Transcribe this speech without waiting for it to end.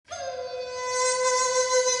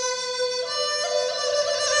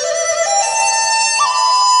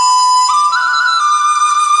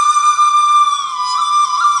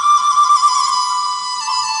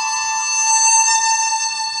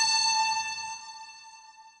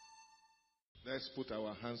Let's put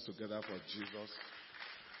our hands together for Jesus.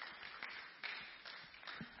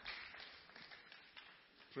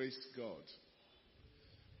 Praise God.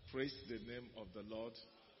 Praise the name of the Lord.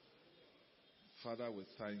 Father, we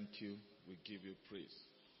thank you. We give you praise.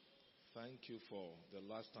 Thank you for the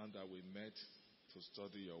last time that we met to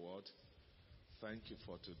study your word. Thank you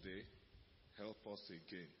for today. Help us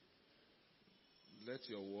again. Let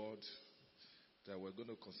your word that we're going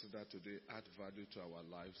to consider today add value to our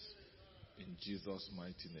lives. In Jesus'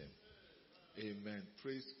 mighty name. Amen.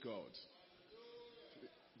 Praise God.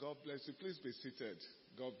 God bless you. Please be seated.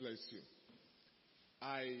 God bless you.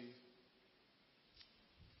 I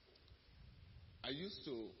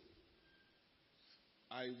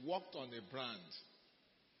worked on a brand,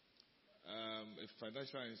 a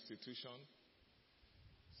financial institution,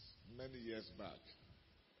 many years back.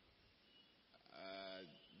 I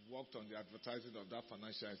worked on the advertising of that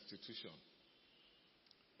financial institution.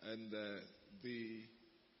 And the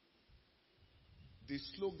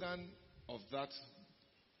slogan of that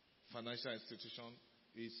financial institution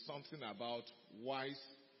is something about wise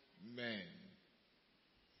men.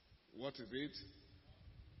 What is it?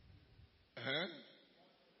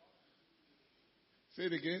 Say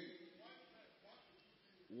it again.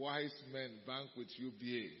 Wise men bank with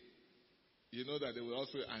UBA. You know that they will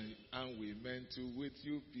also and women too with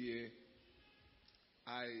UBA.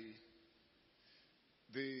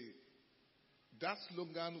 That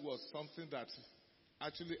slogan was something that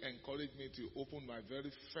actually encouraged me to open my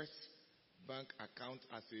very first bank account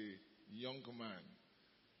as a young man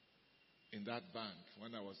in that bank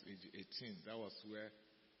when I was age 18. That was where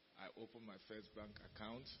I opened my first bank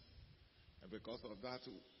account. And because of that,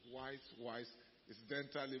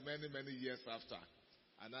 incidentally, many years after,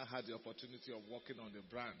 and I had the opportunity of working on the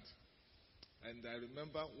brand. And I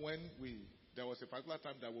remember when there was a particular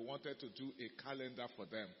time that we wanted to do a calendar for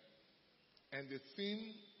them. And the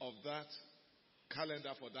theme of that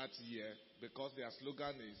calendar for that year, because their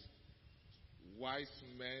slogan is wise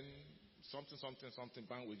men, something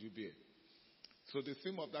bank with UBA. So the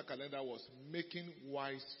theme of that calendar was making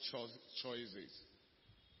wise choices.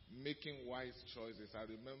 Making wise choices. I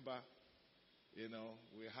remember,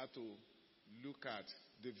 we had to look at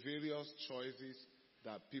the various choices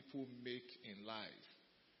that people make in life.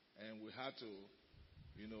 And we had to,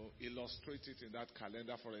 illustrate it in that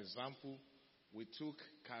calendar. For example, we took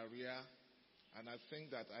career, and I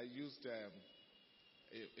think that I used a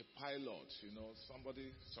pilot,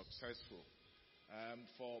 somebody successful.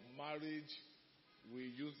 For marriage, we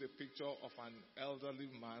used a picture of an elderly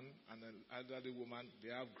man and an elderly woman.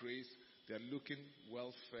 They have grace. They're looking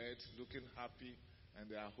well fed, looking happy, and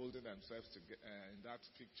they are holding themselves together in that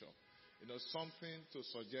picture. Something to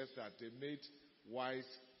suggest that they made wise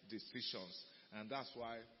decisions, and that's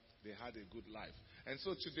why they had a good life. And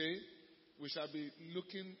so today, we shall be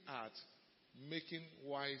looking at making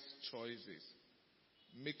wise choices.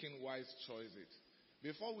 Making wise choices.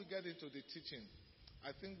 Before we get into the teaching,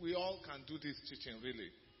 I think we all can do this teaching, really.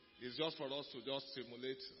 It's just for us to just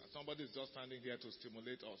stimulate. Somebody is just standing here to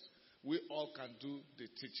stimulate us. We all can do the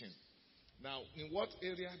teaching. Now, in what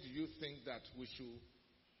area do you think that we should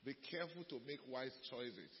be careful to make wise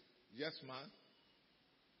choices? Yes, ma'am?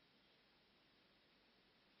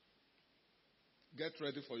 Get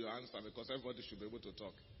ready for your answer because everybody should be able to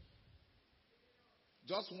talk.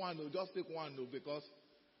 Just one, just take one, because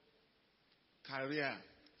career.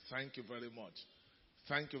 Thank you very much.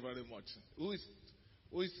 Thank you very much. Who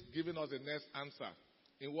is giving us the next answer?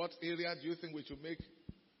 In what area do you think we should make?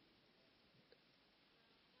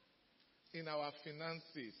 In our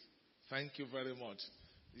finances. Thank you very much.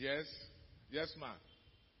 Yes? Yes, ma'am.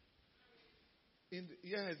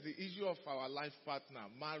 Yes, the issue of our life partner,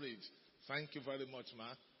 marriage. Thank you very much,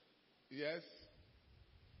 ma'am. Yes?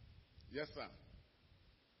 Yes, sir.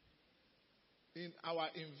 In our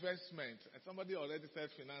investment. Somebody already said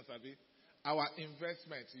finance, Abi. Our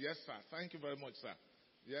investment. Yes, sir. Thank you very much, sir.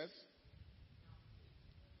 Yes?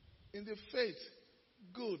 In the faith.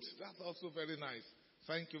 Good. That's also very nice.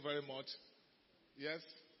 Thank you very much. Yes?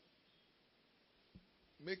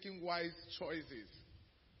 Making wise choices.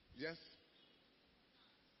 Yes?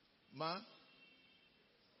 Ma?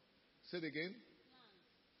 Say it again.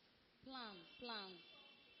 Plan.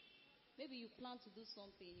 Maybe you plan to do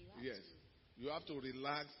something. You have to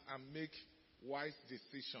relax and make wise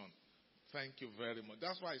decisions. Thank you very much.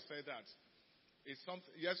 That's why I said that. It's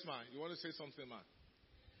something. Yes, ma. You want to say something, ma?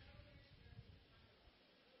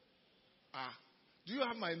 Do you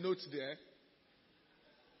have my notes there?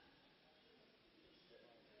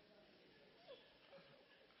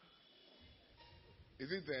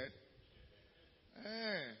 Is it there?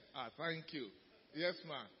 Thank you. Yes,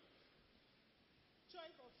 ma.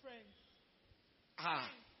 friends.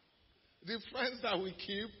 The friends that we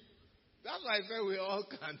keep, that's why I say we all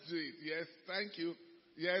can do it. Yes, thank you.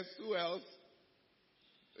 Yes, who else?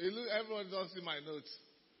 Everyone doesn't see my notes.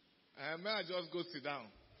 May I just go sit down?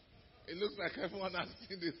 It looks like everyone has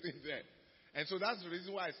seen this thing there. And so that's the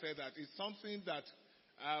reason why I said that. It's something that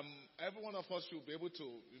every one of us should be able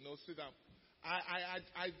to, sit down. I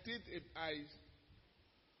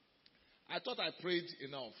thought I prayed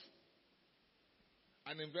enough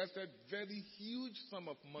and invested very huge sum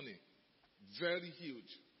of money. Very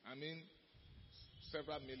huge. I mean,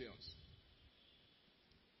 several millions.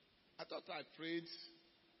 I thought I prayed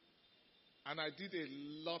and I did a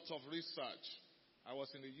lot of research. I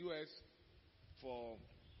was in the U.S. for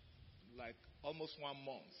like almost 1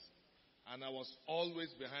 month. And I was always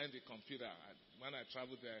behind the computer. When I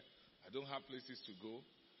traveled there, I don't have places to go.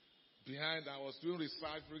 I was doing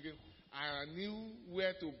research. I knew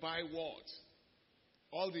where to buy what.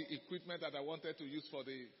 All the equipment that I wanted to use for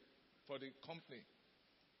the company.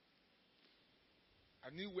 I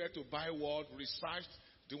knew where to buy what, researched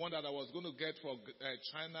the one that I was going to get from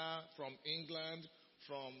China, from England,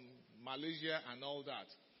 from Malaysia and all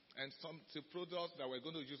that. And some the products that we're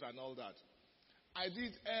going to use and all that. I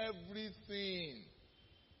did everything.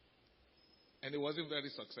 And it wasn't very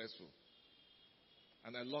successful.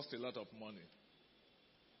 And I lost a lot of money.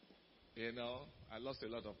 I lost a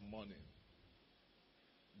lot of money.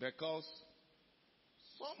 Because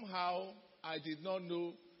somehow I did not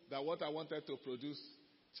know that what I wanted to produce,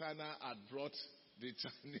 China had brought the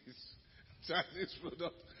Chinese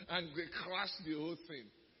product and they crashed the whole thing.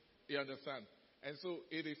 You understand? And so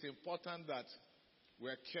it is important that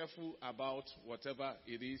we're careful about whatever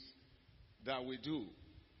it is that we do.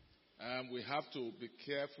 We have to be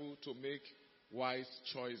careful to make wise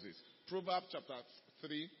choices. Proverbs chapter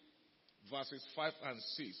 3, verses 5 and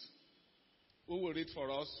 6. Who will read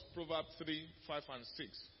for us? Proverbs 3, 5 and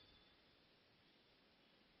 6.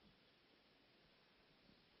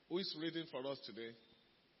 Who is reading for us today?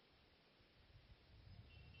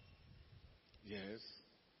 Yes.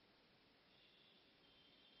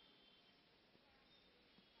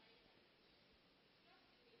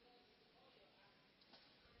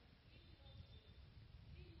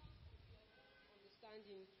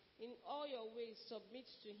 In all your ways, submit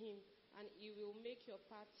to him, and he will make your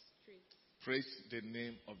path straight. Praise the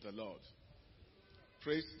name of the Lord.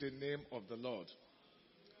 Praise the name of the Lord.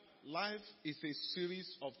 Life is a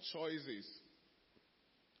series of choices.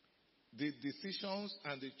 The decisions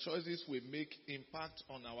and the choices we make impact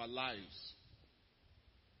on our lives.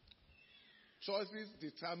 Choices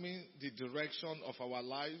determine the direction of our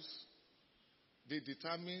lives. They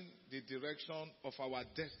determine the direction of our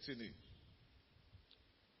destiny.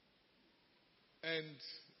 And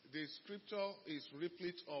the scripture is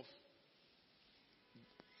replete of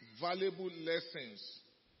valuable lessons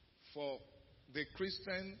for the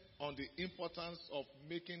Christian on the importance of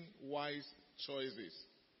making wise choices.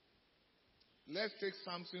 Let's take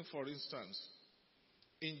Samson for instance.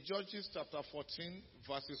 In Judges chapter 14,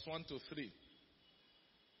 verses 1 to 3,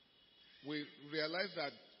 we realize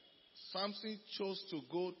that Samson chose to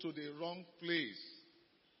go to the wrong place.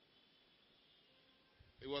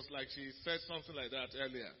 It was like she said something like that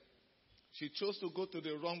earlier. She chose to go to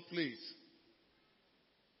the wrong place.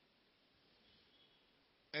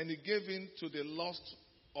 And he gave in to the lust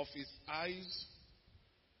of his eyes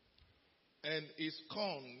and he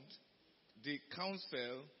scorned the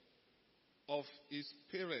counsel of his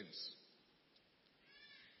parents.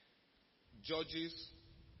 Judges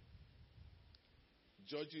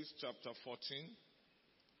chapter 14,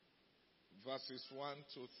 verses 1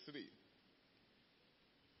 to 3.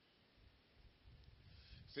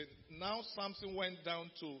 Said, now Samson went down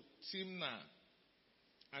to Timnah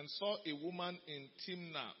and saw a woman in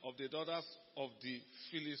Timnah of the daughters of the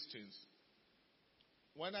Philistines.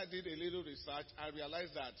 When I did a little research, I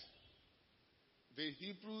realized that the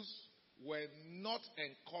Hebrews were not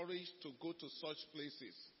encouraged to go to such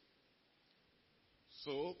places.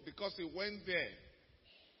 So, because he went there,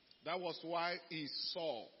 that was why he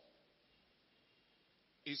saw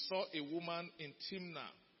a woman in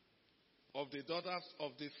Timnah of the daughters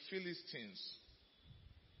of the Philistines.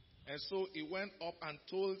 And so he went up and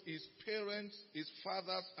told his parents, his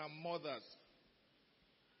fathers and mothers,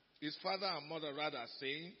 his father and mother rather,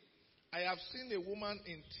 saying, I have seen a woman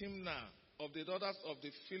in Timnah of the daughters of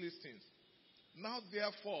the Philistines. Now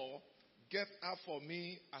therefore, get her for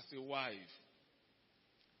me as a wife.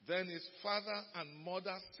 Then his father and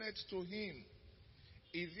mother said to him,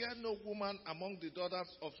 is there no woman among the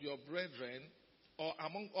daughters of your brethren, or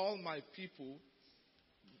among all my people,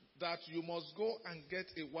 that you must go and get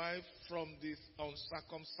a wife from these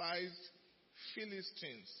uncircumcised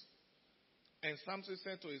Philistines. And Samson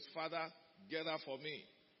said to his father, get her for me,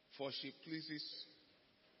 for she pleases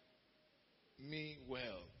me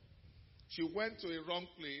well. She went to a wrong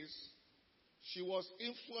place. She was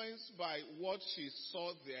influenced by what she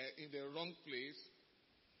saw there in the wrong place.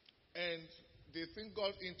 And the thing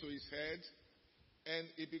got into his head. And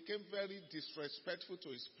he became very disrespectful to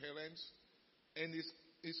his parents. And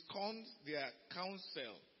he scorned their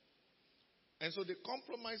counsel. And so the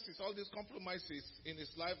compromises, all these compromises in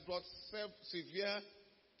his life brought severe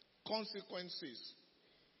consequences.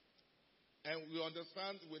 And we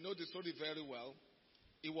understand, we know the story very well.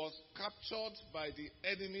 He was captured by the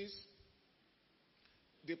enemies.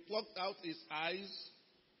 They plucked out his eyes.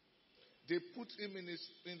 They put him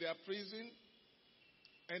in their prison.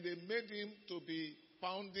 And they made him to be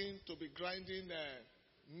pounding, to be grinding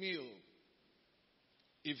meal.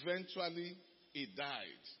 Eventually, he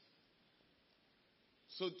died.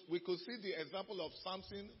 So we could see the example of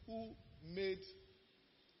Samson who made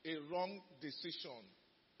a wrong decision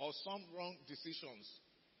or some wrong decisions.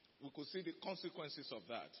 We could see the consequences of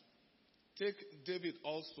that. Take David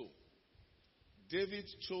also. David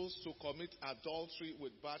chose to commit adultery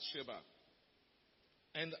with Bathsheba.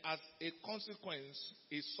 And as a consequence,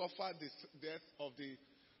 he suffered the death of the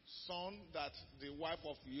son that the wife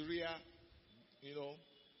of Uriah,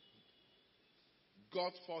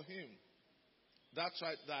 got for him. That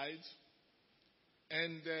child died.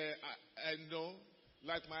 And I know,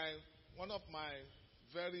 like one of my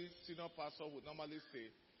very senior pastors would normally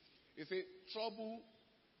say, he said, trouble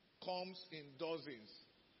comes in dozens.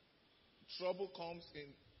 Trouble comes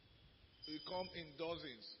in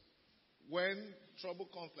dozens. When trouble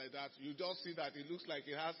comes like that, you just see that it looks like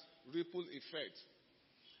it has ripple effect.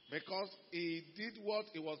 Because he did what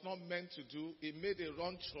he was not meant to do. He made a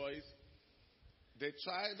wrong choice. The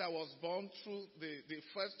child that was born through, the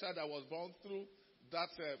first child that was born through that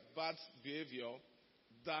bad behavior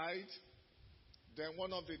died. Then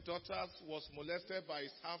one of the daughters was molested by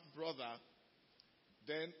his half-brother.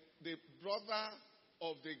 Then the brother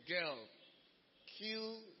of the girl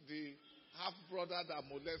killed the half-brother that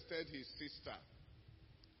molested his sister.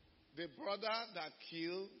 The brother that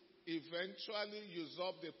killed eventually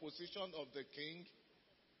usurped the position of the king.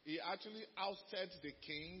 He actually ousted the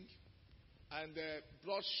king and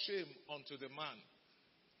brought shame unto the man.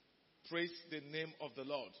 Praise the name of the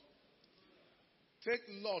Lord. Take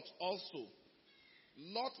Lot also.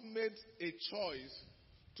 Lot made a choice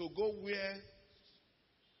to go where,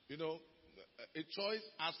 a choice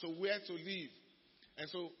as to where to live. And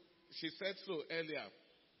so she said so earlier.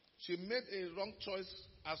 She made a wrong choice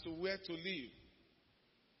as to where to live.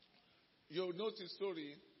 You'll note the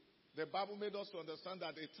story. The Bible made us to understand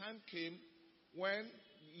that a time came when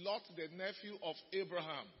Lot, the nephew of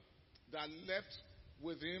Abraham, that left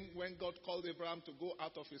with him when God called Abraham to go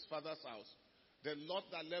out of his father's house. The Lot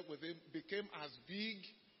that left with him became as big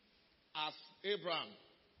as Abraham.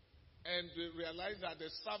 And we realized that the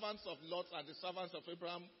servants of Lot and the servants of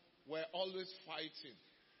Abraham were always fighting.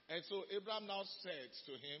 And so Abraham now said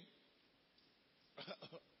to him,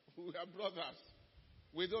 we are brothers.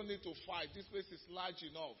 We don't need to fight. This place is large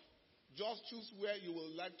enough. Just choose where you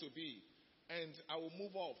would like to be. And I will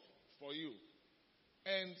move off for you.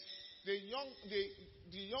 And the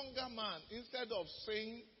younger man, instead of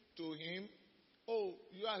saying to him, oh,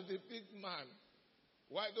 you are the big man.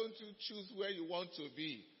 Why don't you choose where you want to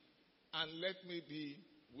be? And let me be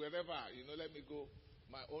wherever, let me go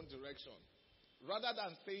my own direction. Rather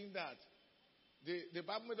than saying that, the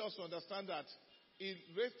Bible made us understand that he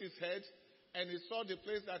raised his head and he saw the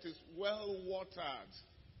place that is well watered.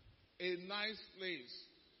 A nice place.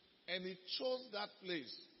 And he chose that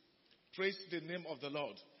place. Praise the name of the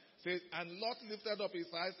Lord. Says, and Lot lifted up his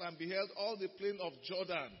eyes and beheld all the plain of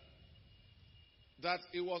Jordan, that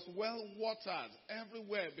it was well watered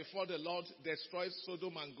everywhere before the Lord destroyed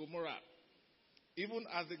Sodom and Gomorrah, even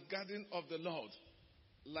as the garden of the Lord,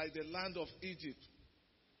 like the land of Egypt,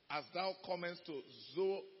 as thou comest to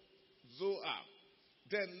Zoar.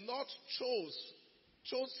 Then Lot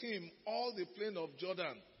chose him all the plain of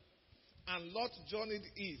Jordan, and Lot journeyed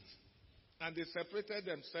east, and they separated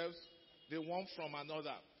themselves the one from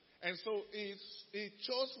another. And so he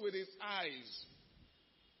chose with his eyes,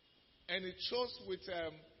 and he chose with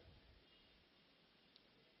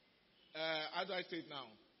how do I say it now?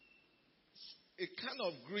 A kind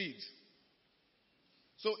of greed.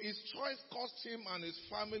 So his choice cost him and his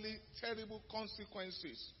family terrible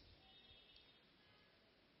consequences.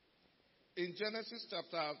 In Genesis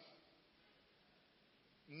chapter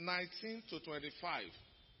 19 to 25,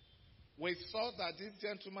 we saw that this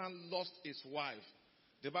gentleman lost his wife.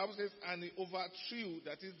 The Bible says, and he overthrew,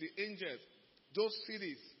 that is the angels, those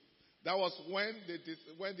cities. That was when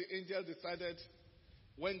the angel decided,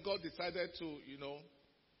 when God decided to,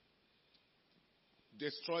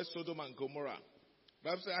 destroy Sodom and Gomorrah. The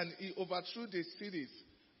Bible says, and he overthrew the cities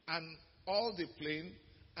and all the plain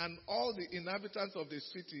and all the inhabitants of the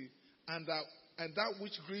city and that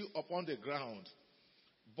which grew upon the ground.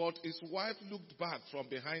 But his wife looked back from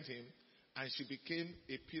behind him, and she became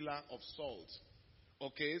a pillar of salt.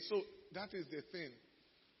 Okay, so that is the thing.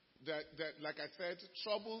 That like I said,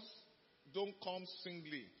 troubles don't come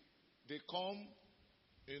singly. They come,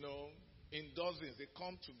 in dozens. They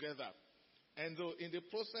come together. And so in the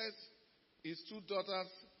process, his two daughters,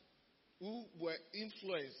 who were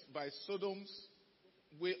influenced by Sodom's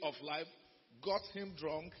way of life, got him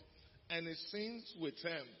drunk, and he sins with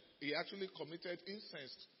them. He actually committed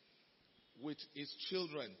incest with his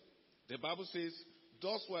children. The Bible says,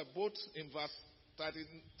 those were both in verse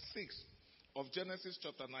 36 of Genesis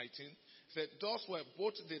chapter 19. Said, those were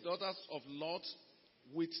both the daughters of Lot,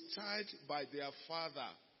 with child by their father.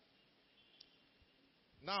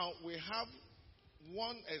 Now we have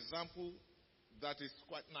one example that is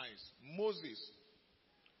quite nice. Moses.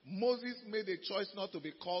 Moses made a choice not to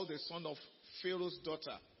be called the son of Pharaoh's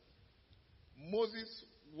daughter. Moses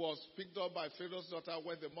was picked up by Pharaoh's daughter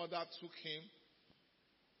when the mother took him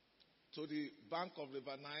to the bank of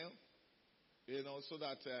River Nile, so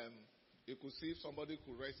that he could see if somebody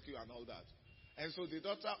could rescue and all that. And so the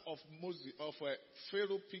daughter of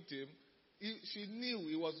Pharaoh picked him. She knew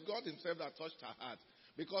it was God himself that touched her heart,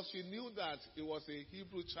 because she knew that it was a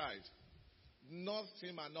Hebrew child, nursed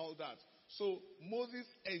him and all that. So Moses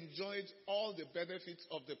enjoyed all the benefits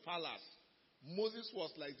of the palace. Moses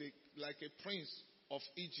was like a prince of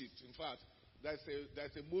Egypt. In fact,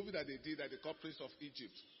 there's a movie that they did that they call Prince of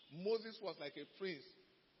Egypt. Moses was like a prince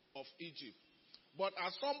of Egypt. But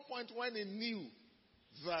at some point when he knew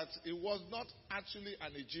that he was not actually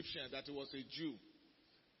an Egyptian, that he was a Jew,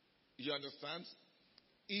 you understand?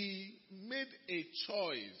 He made a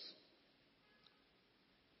choice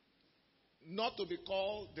not to be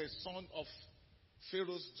called the son of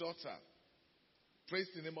Pharaoh's daughter. Praise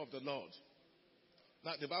the name of the Lord.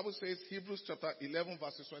 Now, the Bible says, Hebrews chapter 11,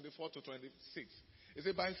 verses 24 to 26. It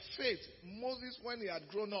says, by faith, Moses, when he had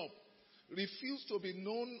grown up, refused to be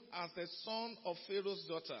known as the son of Pharaoh's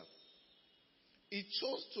daughter. He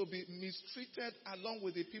chose to be mistreated along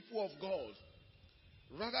with the people of God,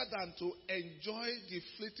 rather than to enjoy the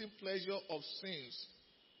fleeting pleasure of sins.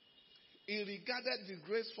 He regarded the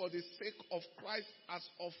grace for the sake of Christ as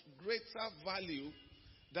of greater value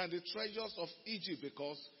than the treasures of Egypt,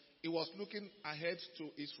 because he was looking ahead to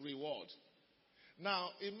his reward. Now,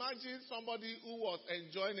 imagine somebody who was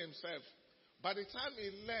enjoying himself. By the time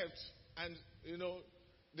he left, and you will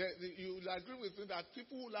agree with me that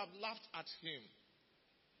people would have laughed at him.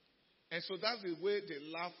 And so that's the way they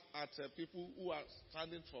laugh at people who are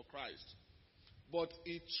standing for Christ. But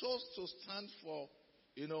he chose to stand for,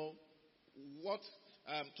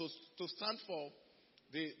 to stand for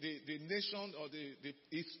the nation or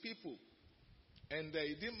his people. And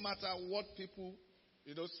it didn't matter what people,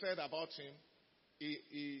 said about him.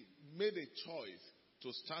 He made a choice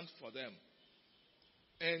to stand for them.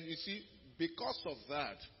 And you see, because of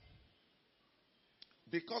that,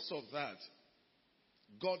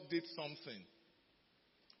 God did something.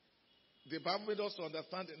 The Bible made us to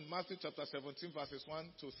understand in Matthew chapter 17, verses 1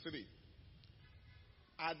 to 3.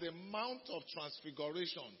 At the Mount of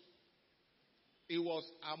Transfiguration, it was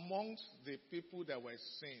amongst the people that were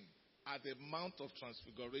seen. At the Mount of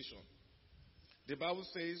Transfiguration, the Bible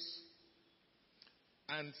says,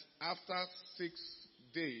 and after 6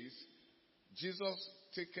 days, Jesus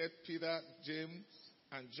taketh Peter, James,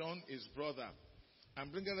 and John his brother,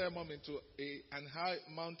 and bringing them up into an high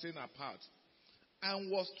mountain apart,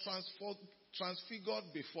 and was transfigured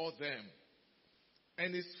before them.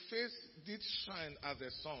 And his face did shine as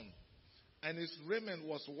the sun, and his raiment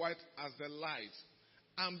was white as the light.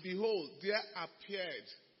 And behold,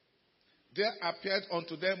 there appeared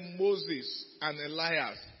unto them Moses and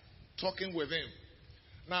Elias, talking with him.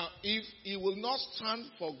 Now, if he will not stand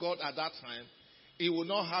for God at that time, he will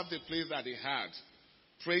not have the place that he had.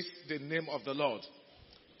 Praise the name of the Lord.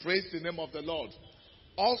 Praise the name of the Lord.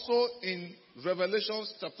 Also in Revelation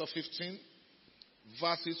chapter 15,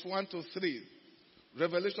 verses 1 to 3.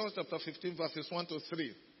 Revelation chapter 15, verses 1 to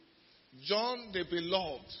 3. John the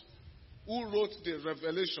beloved, who wrote the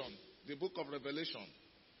Revelation, the book of Revelation,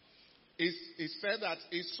 he said that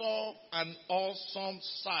he saw an awesome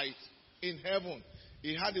sight in heaven.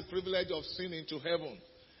 He had the privilege of seeing into heaven.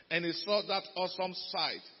 And he saw that awesome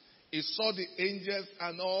sight. He saw the angels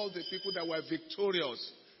and all the people that were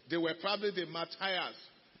victorious. They were probably the martyrs.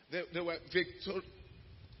 They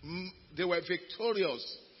were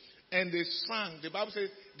victorious. And they sang. The Bible says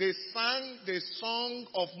they sang the song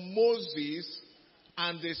of Moses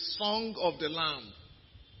and the song of the Lamb.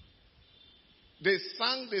 They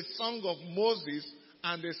sang the song of Moses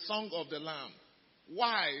and the song of the Lamb.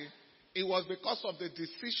 Why? It was because of the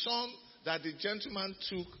decision that the gentleman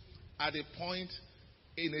took at a point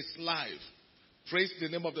in his life. Praise the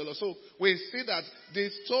name of the Lord. So we see that the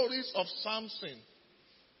stories of Samson,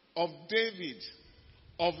 of David,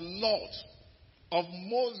 of Lot, of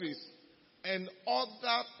Moses, and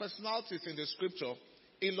other personalities in the scripture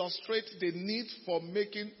illustrate the need for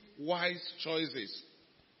making wise choices.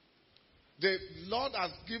 The Lord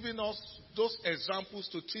has given us those examples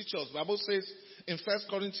to teach us. The Bible says in 1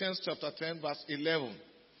 Corinthians chapter 10 verse 11.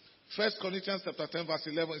 1 Corinthians chapter 10 verse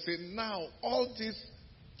 11, it says, now all these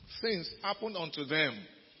things happened unto them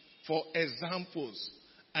for examples,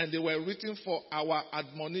 and they were written for our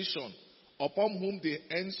admonition, upon whom the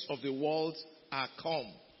ends of the world are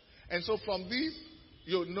come. And so from this,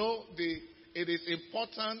 you know it is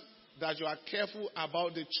important that you are careful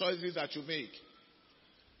about the choices that you make.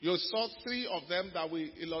 You saw three of them that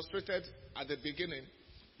we illustrated at the beginning.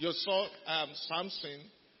 You saw Samson,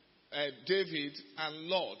 David, and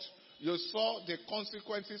Lot. You saw the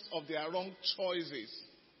consequences of their wrong choices.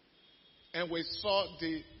 And we saw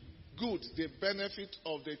the good, the benefit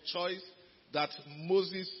of the choice that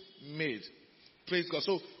Moses made. Praise God.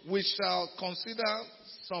 So we shall consider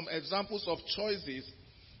some examples of choices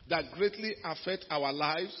that greatly affect our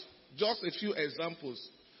lives. Just a few examples.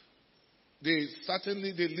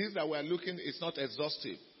 Certainly the list that we are looking is not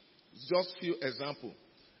exhaustive. Just few examples.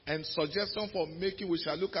 And we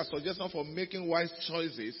shall look at suggestions for making wise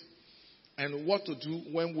choices and what to do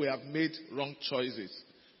when we have made wrong choices.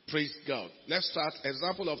 Praise God. Let's start.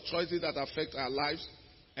 Example of choices that affect our lives.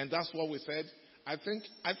 And that's what we said. I think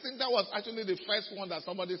that was actually the first one that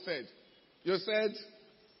somebody said. You said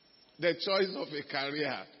the choice of a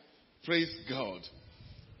career. Praise God.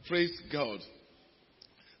 Praise God.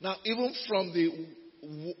 Now, even from the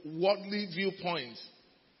worldly viewpoint,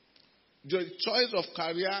 the choice of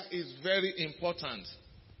career is very important.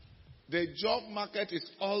 The job market is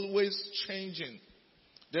always changing.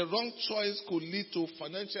 The wrong choice could lead to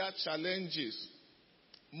financial challenges.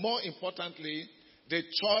 More importantly, the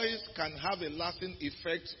choice can have a lasting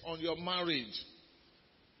effect on your marriage,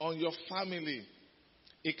 on your family.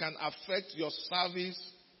 It can affect your service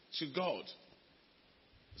to God.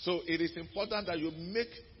 So it is important that you make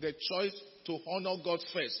the choice to honor God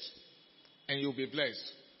first, and you'll be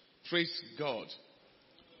blessed. Praise God.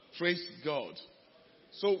 Praise God.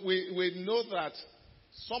 So we know that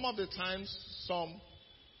some of the times,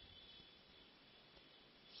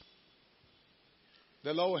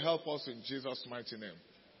 the Lord will help us in Jesus' mighty name.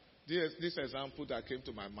 This example that came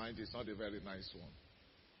to my mind is not a very nice one.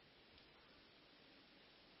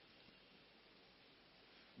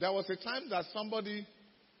 There was a time that some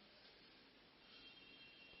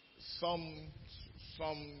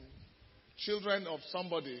children of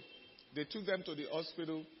somebody, they took them to the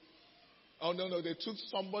hospital. Oh, no, they took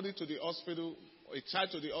somebody to the hospital, a child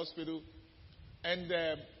to the hospital, and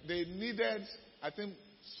they needed, I think,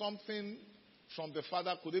 something from the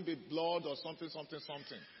father. Could it be blood or something?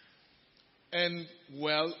 And,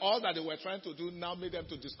 well, all that they were trying to do now made them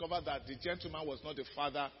to discover that the gentleman was not the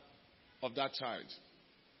father of that child.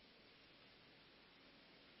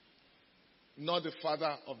 Not the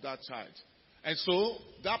father of that child. And so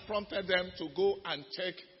that prompted them to go and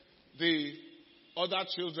check the other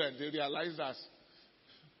children. They realized that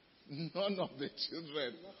none of the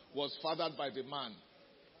children was fathered by the man.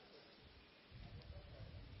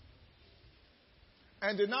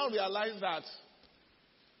 And they now realize that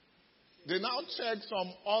they now checked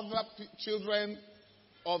some other children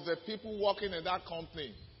of the people working in that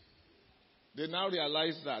company. They now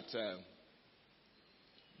realize that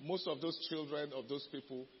most of those children of those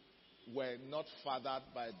people were not fathered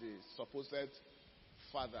by the supposed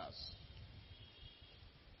fathers.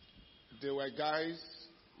 They were guys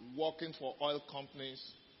working for oil companies,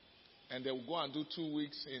 and they would go and do 2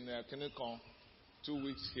 weeks in Kinikon, 2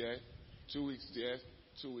 weeks here, 2 weeks there,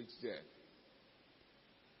 2 weeks there.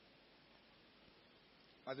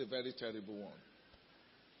 That's a very terrible one.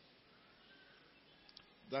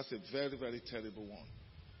 That's a very, very terrible one.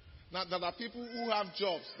 Now, there are people who have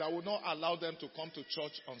jobs that will not allow them to come to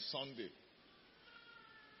church on Sunday.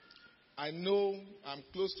 I know I'm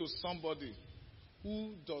close to somebody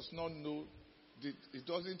who does not know, he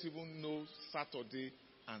doesn't even know Saturday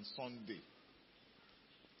and Sunday.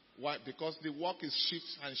 Why? Because the work is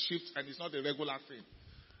shifts and it's not a regular thing.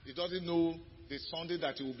 He doesn't know the Sunday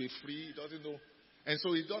that he will be free. He doesn't know. And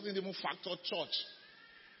so he doesn't even factor church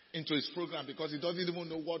into his program because he doesn't even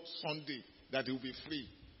know what Sunday that he will be free.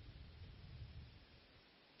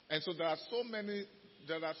 And so there are some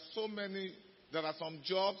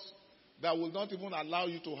jobs that will not even allow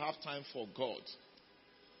you to have time for God.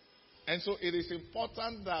 And so it is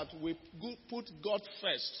important that we put God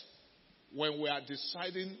first when we are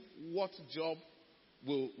deciding what job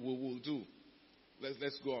we will do.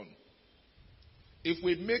 Let's go on. If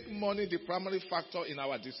we make money the primary factor in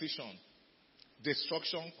our decision,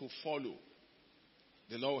 destruction could follow.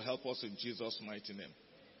 The Lord will help us in Jesus' mighty name.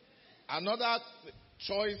 Another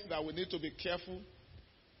choice that we need to be careful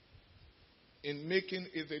in making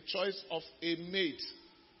is the choice of a mate.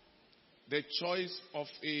 The choice of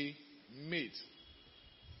a mate.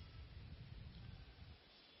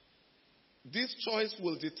 This choice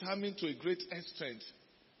will determine to a great extent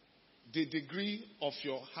the degree of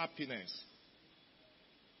your happiness.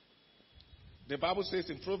 The Bible says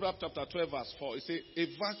in Proverbs chapter 12 verse 4, it says, a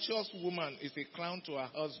virtuous woman is a crown to her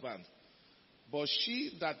husband, but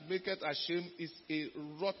she that maketh ashamed is a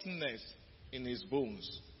rottenness in his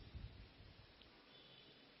bones.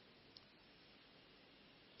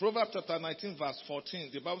 Proverbs chapter 19 verse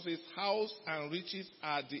 14, the Bible says, house and riches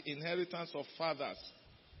are the inheritance of fathers,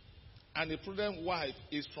 and a prudent wife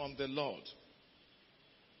is from the Lord.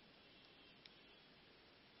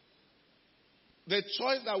 The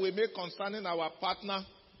choice that we make concerning our partner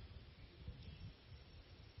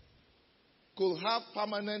could have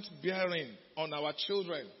permanent bearing on our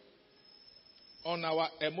children, on our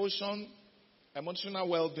emotional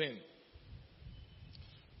well-being.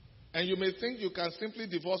 And you may think you can simply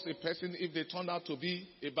divorce a person if they turn out to be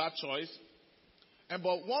a bad choice.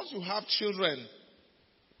 But once you have children,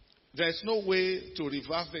 there's no way to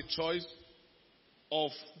reverse the choice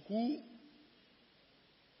of who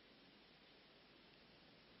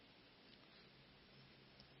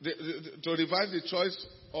to revise the choice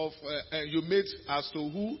of you made as to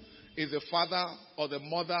who is the father or the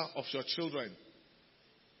mother of your children.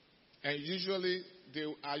 And usually, they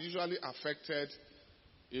are usually affected,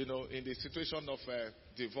 in the situation of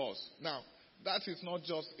divorce. Now, that is not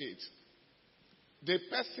just it. The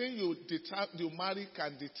person you marry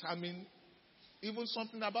can determine even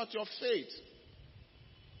something about your faith.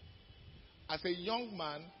 As a young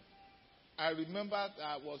man, I remember that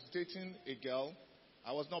I was dating a girl.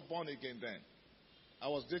 I was not born again then. I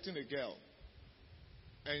was dating a girl.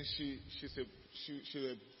 And she's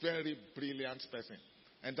a very brilliant person.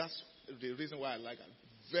 And that's the reason why I like her.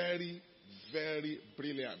 Very, very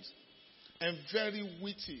brilliant. And very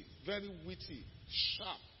witty,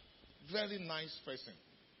 sharp, very nice person.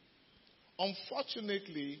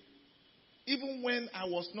 Unfortunately, even when I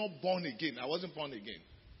was not born again, I wasn't born again.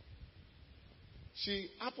 She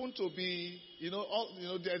happened to be,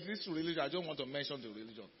 there's this religion, I don't want to mention the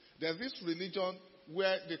religion. There's this religion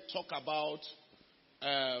where they talk about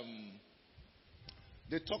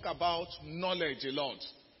knowledge a lot.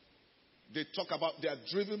 They are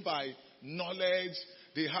driven by knowledge.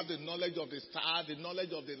 They have the knowledge of the star, the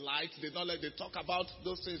knowledge of the light, they talk about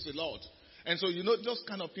those things a lot. And so, those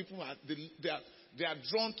kind of people, they are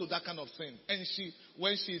drawn to that kind of thing. And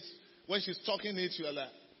when she's talking it, you're like,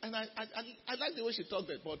 and I like the way she talked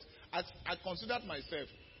it, but I considered myself,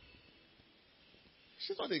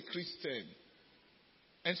 she's not a Christian.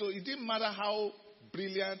 And so it didn't matter how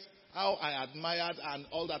brilliant, how I admired and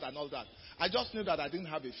all that. I just knew that I didn't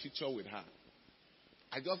have a future with her.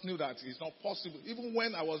 I just knew that it's not possible, even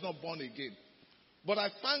when I was not born again. But I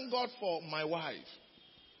thank God for my wife.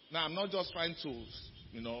 Now, I'm not just trying to,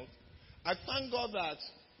 I thank God that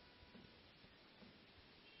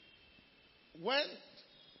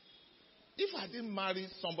if I didn't marry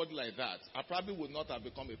somebody like that, I probably would not have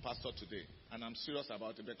become a pastor today. And I'm serious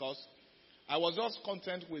about it because I was just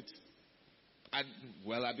content with, I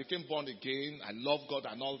became born again. I love God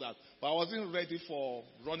and all that. But I wasn't ready for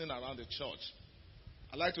running around the church.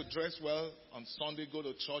 I like to dress well on Sunday, go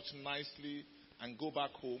to church nicely, and go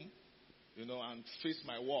back home, and face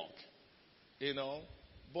my work,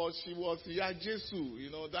 But she was, Jesus,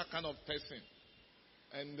 that kind of person.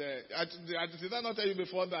 And did I not tell you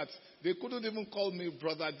before that they couldn't even call me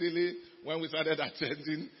Brother DELE when we started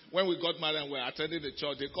attending, when we got married and we were attending the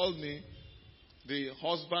church. They called me the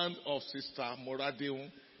husband of Sister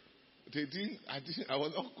Moradeun. I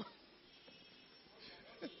was not.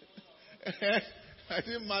 I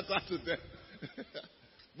didn't matter to them.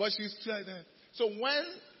 But she's trying. So when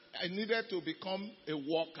I needed to become a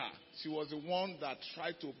worker, she was the one that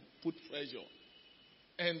tried to put pressure.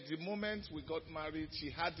 And the moment we got married,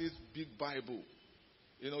 she had this big Bible.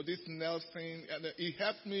 This Nelson. And it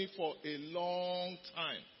helped me for a long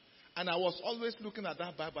time. And I was always looking at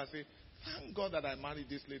that Bible and say, thank God that I married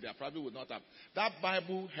this lady. I probably would not have. That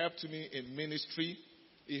Bible helped me in ministry.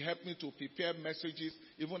 It helped me to prepare messages.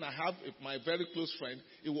 Even I have my very close friend.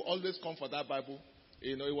 He will always come for that Bible.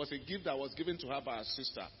 It was a gift that was given to her by her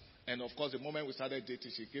sister. And of course, the moment we started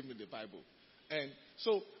dating, she gave me the Bible. And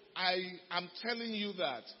so I am telling you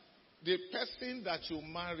that the person that you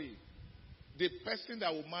marry, the person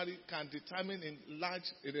that will marry can determine in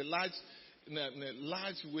a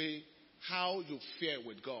large way how you fare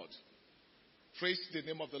with God. Praise the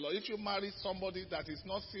name of the Lord. If you marry somebody that is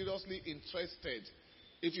not seriously interested,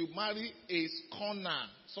 if you marry a scorner,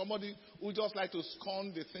 somebody who just like to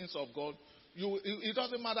scorn the things of God, it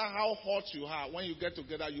doesn't matter how hot you are. When you get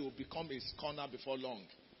together, you will become a scorner before long.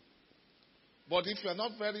 But if you are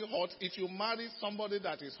not very hot, if you marry somebody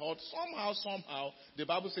that is hot, somehow, the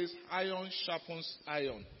Bible says iron sharpens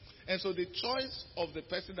iron. And so the choice of the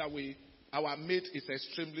person that our mate is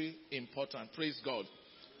extremely important. Praise God.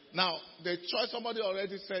 Now, the choice, somebody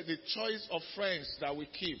already said, the choice of friends that we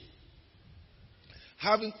keep.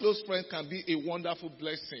 Having close friends can be a wonderful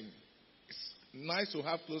blessing. It's nice to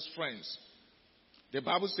have close friends. The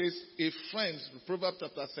Bible says, a friend, Proverbs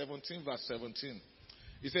chapter 17, verse 17.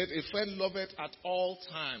 He said, a friend loveth at all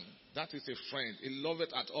time. That is a friend. He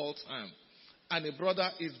loveth at all time. And a brother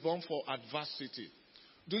is born for adversity.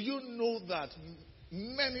 Do you know that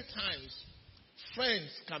many times friends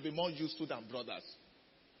can be more useful than brothers?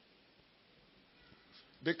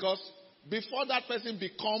 Because before that person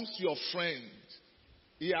becomes your friend,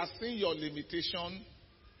 he has seen your limitation,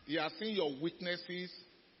 he has seen your weaknesses,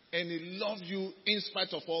 and he loves you in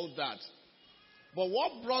spite of all that. But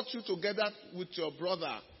what brought you together with your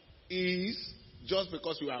brother is just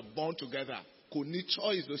because you are born together. Could need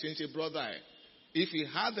choice to change a brother. If he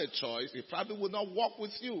had a choice, he probably would not walk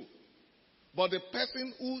with you. But the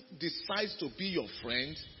person who decides to be your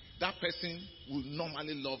friend, that person will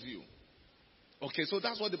normally love you. Okay, so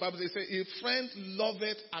that's what the Bible says. A friend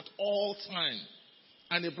loveth at all time,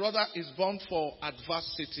 and a brother is born for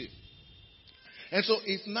adversity. And so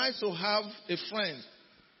it's nice to have a friend.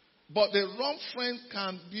 But the wrong friend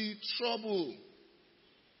can be trouble.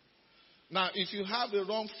 Now, if you have a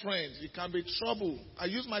wrong friend, it can be trouble. I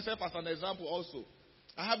use myself as an example also.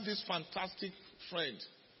 I have this fantastic friend.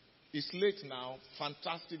 He's late now.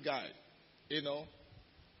 Fantastic guy.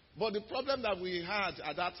 But the problem that we had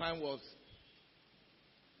at that time was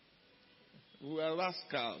we were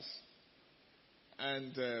rascals.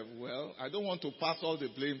 And, I don't want to pass all the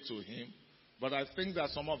blame to him. But I think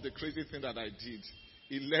that some of the crazy things that I did,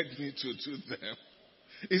 he led me to do them.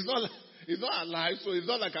 He's not alive, so it's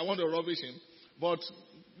not like I want to rubbish him. But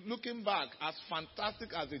looking back, as fantastic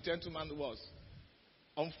as the gentleman was,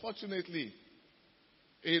 unfortunately,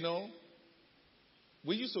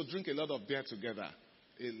 we used to drink a lot of beer together.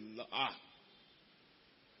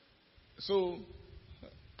 So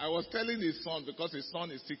I was telling his son, because his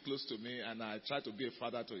son is still close to me, and I try to be a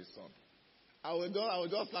father to his son. I would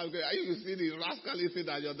just laugh. You see the rascally thing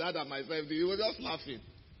that your dad and myself did. He was just laughing.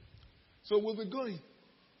 So we'll be going.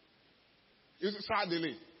 It's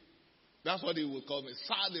Sadly. That's what he would call me.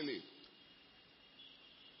 Sadly.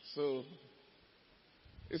 So,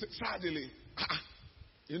 it's Sadly.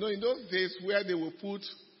 In those days where they will put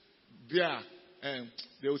beer,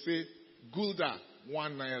 they will say, Gulda,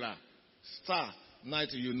 1 naira. Star,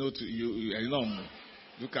 90, you know,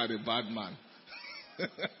 look at the bad man.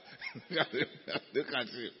 Look at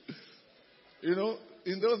him.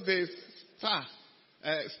 In those days, star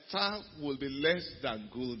will be less than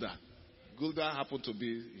Gulda. Gulda happened to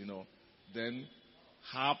be, then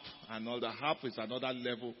harp and all that. Harp is another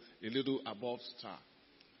level, a little above star.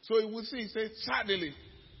 So he will see, he says, Sadly,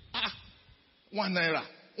 1 naira,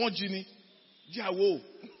 1 genie, Jawo.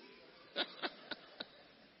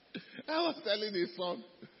 I was telling his son,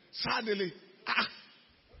 Sadly,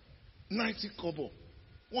 90 kobo.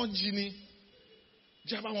 1 genie.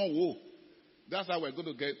 Java 1 wo. That's how we're going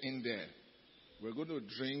to get in there. We're going to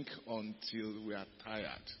drink until we are tired.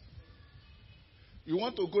 You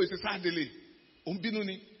want to go, it's a Sadly.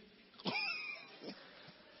 Umbinuni.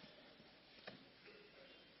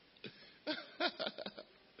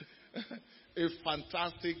 A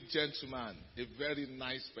fantastic gentleman. A very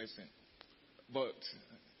nice person. But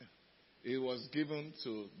he was given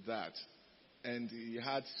to that. And he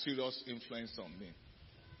had serious influence on me.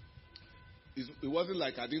 It wasn't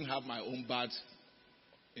like I didn't have my own bad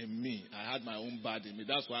in me. I had my own bad in me.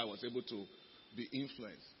 That's why I was able to be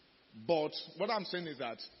influenced. But what I'm saying is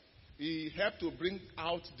that he helped to bring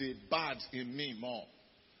out the bad in me more.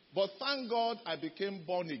 But thank God I became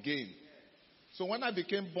born again. So when I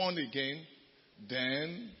became born again,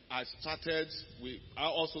 then I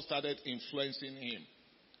also started influencing him.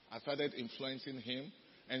 I started influencing him.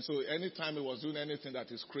 And so anytime he was doing anything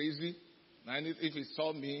that is crazy, and if he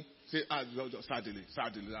saw me, say, sadly,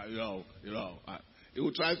 he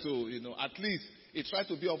would try to, at least he tried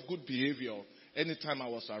to be of good behavior anytime I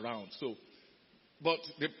was around. So, but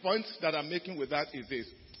the point that I'm making with that is this.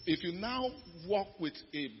 If you now walk with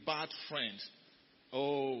a bad friend,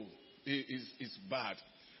 it's bad.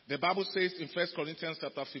 The Bible says in 1 Corinthians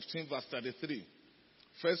chapter 15 verse 33.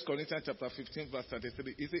 1 Corinthians chapter 15 verse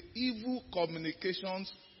 33. It says, evil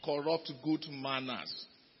communications corrupt good manners.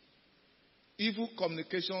 Evil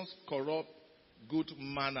communications corrupt good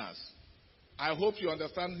manners. I hope you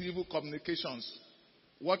understand evil communications.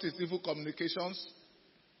 What is evil communications?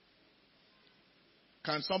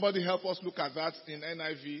 Can somebody help us look at that in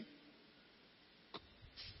NIV?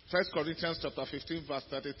 1 Corinthians chapter 15 verse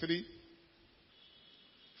 33.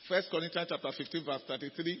 1 Corinthians chapter 15 verse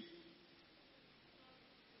 33.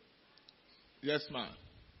 Yes, ma'am.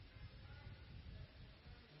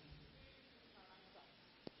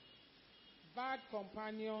 Bad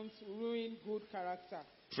companions ruin good character.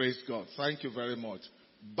 Praise God. Thank you very much.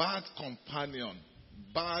 Bad companion,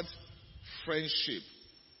 bad friendship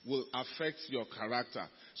will affect your character.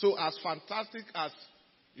 So as fantastic as,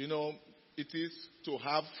 it is to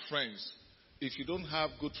have friends, if you don't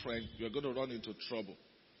have good friends, you're going to run into trouble.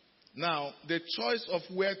 Now, the choice of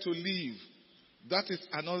where to live, that is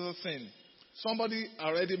another thing. Somebody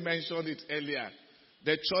already mentioned it earlier.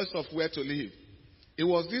 The choice of where to live. It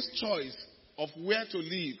was this choice of where to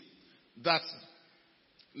live that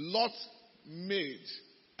Lot made.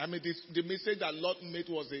 The message that Lot made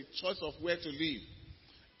was a choice of where to live.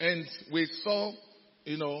 And we saw,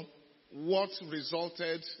 what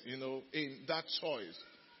resulted, in that choice.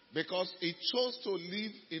 Because he chose to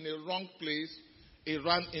live in a wrong place, he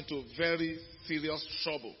ran into very serious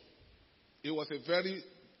trouble. It was a very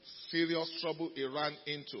serious trouble he ran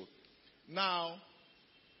into. Now,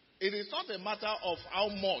 it is not a matter of how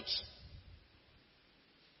much.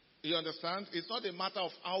 You understand? It's not a matter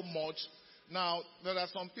of how much. Now, there are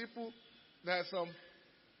some people,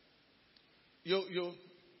 you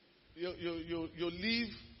live,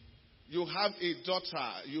 you have a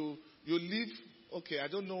daughter, you live, I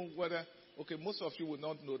don't know whether, most of you will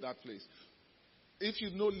not know that place. If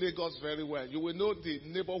you know Lagos very well, you will know the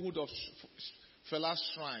neighborhood of Fela's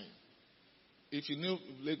Shrine. If you know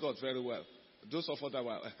Lagos very well. Those of us that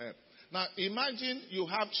were ahead. Now, imagine you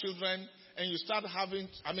have children and you start having,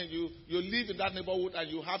 you live in that neighborhood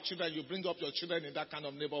and you have children, you bring up your children in that kind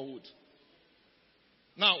of neighborhood.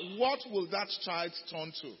 Now, what will that child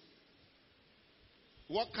turn to?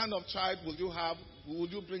 What kind of child will you have, will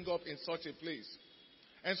you bring up in such a place?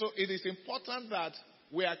 And so it is important that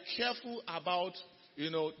we are careful about,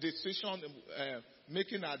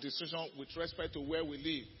 making our decision with respect to where we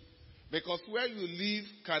live. Because where you live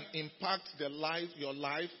can impact your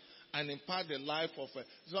life, and impact the life of.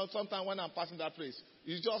 Sometimes when I'm passing that place,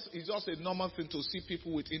 it's just a normal thing to see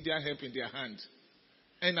people with Indian hemp in their hand,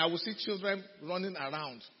 and I will see children running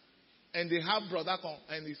around, and they have brother come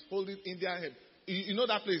and he's holding Indian hemp. You know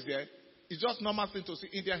that place there? It's just normal thing to see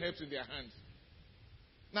Indian hemp in their hand.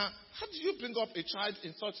 Now, how do you bring up a child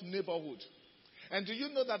in such neighborhood? And do you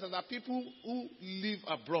know that there are people who live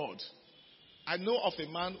abroad? I know of a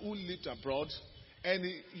man who lived abroad, and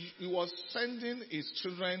he was sending his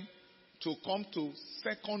children to come to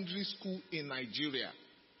secondary school in Nigeria.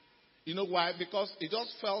 You know why? Because he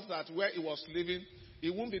just felt that where he was living,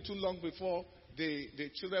 it won't be too long before the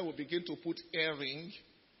children will begin to put earring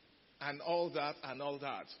and all that.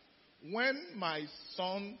 When my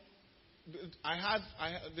son,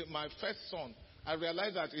 my first son, I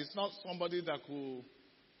realized that it's not somebody that could.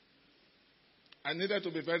 I needed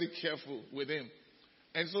to be very careful with him.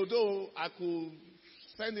 And so though I could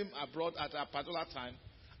send him abroad at a particular time,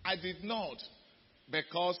 I did not,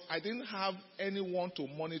 because I didn't have anyone to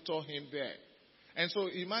monitor him there. And so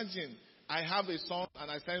imagine, I have a son and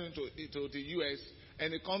I send him to the US,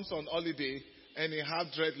 and he comes on holiday and he have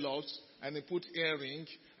dreadlocks and he put earring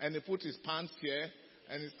and he put his pants here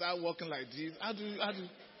and he start walking like this.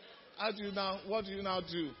 What do you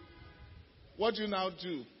now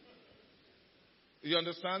do? You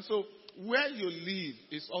understand? So where you live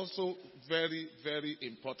is also very, very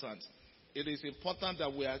important. It is important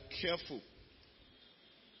that we are careful.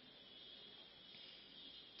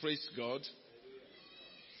 Praise God.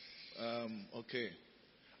 Okay.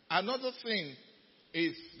 Another thing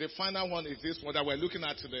is, the final one is this one that we're looking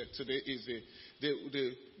at today is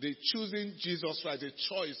the choosing Jesus Christ, the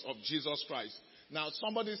choice of Jesus Christ. Now,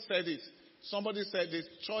 somebody said it. Somebody said the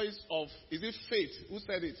choice of, is it faith? Who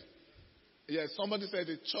said it? Yes, somebody said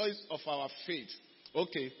the choice of our faith.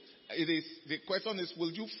 Okay. The question is,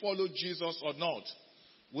 will you follow Jesus or not?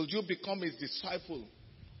 Will you become his disciple?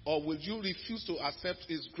 Or will you refuse to accept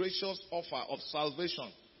his gracious offer of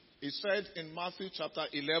salvation? He said in Matthew chapter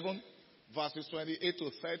 11, verses 28 to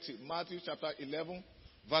 30. Matthew chapter 11,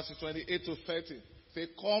 verses 28 to 30. Say,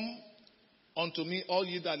 come unto me, all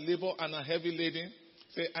ye that labor and are heavy laden.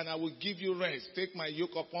 Say, and I will give you rest. Take my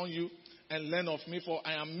yoke upon you and learn of me, for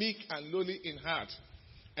I am meek and lowly in heart,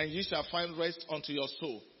 and ye shall find rest unto your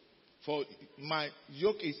soul. For my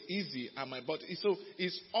yoke is easy and my burden. So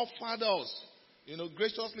he's offered us,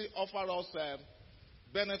 graciously offered us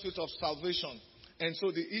benefits of salvation. And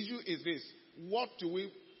so the issue is this: what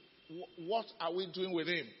are we doing with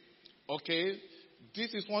him? Okay,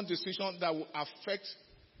 this is one decision that will affect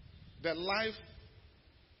the life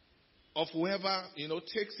of whoever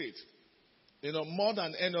takes it. More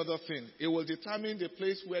than any other thing, it will determine the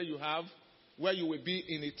place where you will be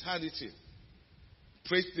in eternity.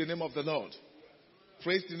 Praise the name of the Lord.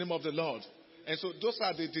 Praise the name of the Lord. And so those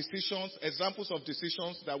are the decisions, examples of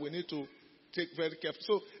decisions that we need to take very carefully.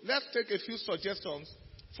 So let's take a few suggestions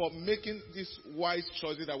for making these wise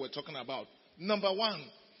choices that we're talking about. Number one,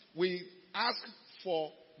 we ask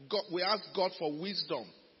God for wisdom.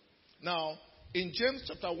 Now, in James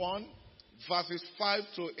chapter 1, verses 5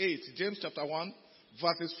 to 8, James chapter 1,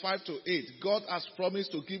 verses 5 to 8, God has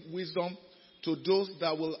promised to give wisdom to those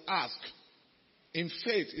that will ask. In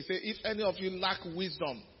faith, he said, if any of you lack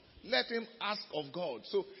wisdom, let him ask of God.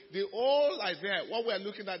 So the whole idea, what we're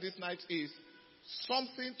looking at this night is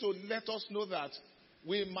something to let us know that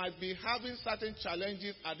we might be having certain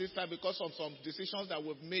challenges at this time because of some decisions that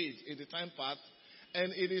we've made in the time past.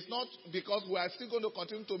 And it is not because we are still going to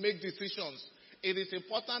continue to make decisions. It is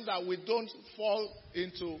important that we don't fall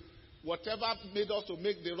into whatever made us to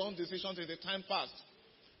make the wrong decisions in the time past.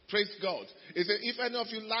 Praise God. He said, if any of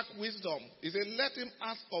you lack wisdom, he said, let him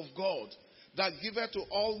ask of God, that giveth to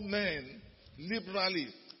all men liberally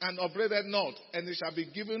and upbraideth not, and it shall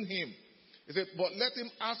be given him. He said, but let him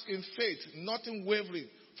ask in faith, not in wavering.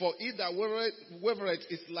 For he that wavereth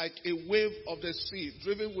is like a wave of the sea,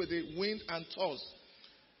 driven with the wind and tossed.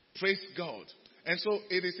 Praise God. And so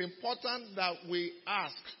it is important that we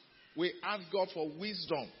ask God for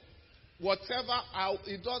wisdom. Whatever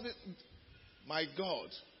it doesn't, my God.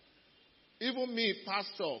 Even me,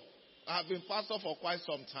 pastor, I've been pastor for quite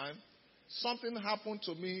some time. Something happened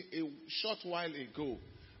to me a short while ago.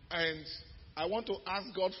 And I want to ask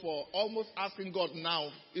God for, almost asking God now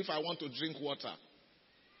if I want to drink water.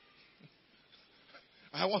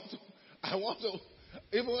 I want to,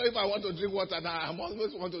 even if I want to drink water now, I'm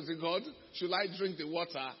always want to say, God, should I drink the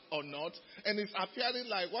water or not? And it's appearing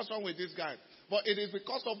like, what's wrong with this guy? But it is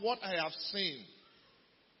because of what I have seen.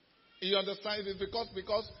 You understand? It is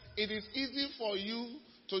because it is easy for you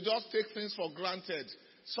to just take things for granted.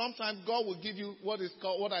 Sometimes God will give you what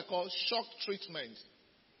I call shock treatment.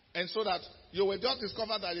 And so that you will just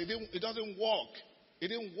discover that it doesn't work. It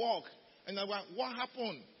didn't work. And I'm like, what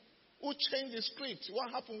happened? Who changed the script?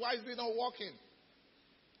 What happened? Why is it not working?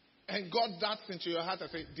 And God darts into your heart and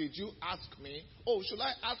says, did you ask me? Oh, should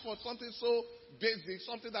I ask for something so basic,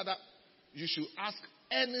 something that you should ask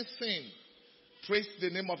anything? Praise the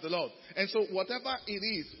name of the Lord. And so whatever it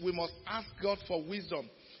is, we must ask God for wisdom.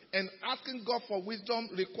 And asking God for wisdom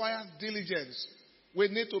requires diligence. We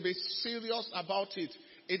need to be serious about it.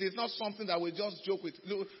 It is not something that we just joke with.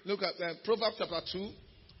 Look at Proverbs chapter 2.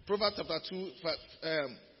 Proverbs chapter 2,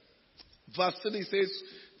 verse 3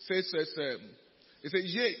 it says,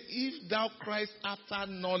 yea, if thou criest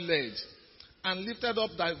after knowledge, and lifted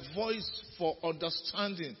up thy voice for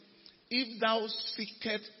understanding, if thou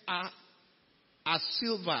seekest her as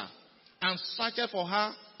silver, and searchest for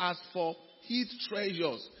her as for hid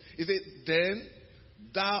treasures, it says, then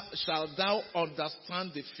shalt thou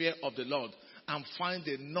understand the fear of the Lord, and find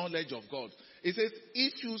the knowledge of God. It says,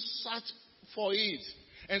 if you search for it.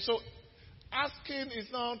 And so, asking is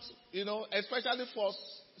not, especially for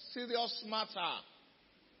serious matter.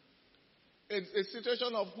 A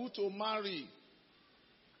situation of who to marry.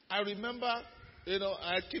 I remember,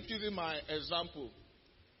 I keep using my example.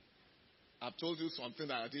 I've told you something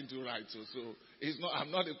that I didn't do right. So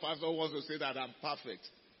I'm not a pastor who wants to say that I'm perfect.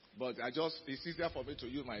 But it's easier for me to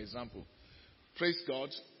use my example. Praise God.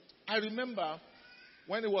 I remember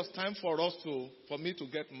when it was time for me to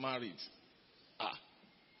get married.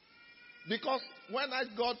 Because when I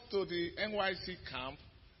got to the NYC camp,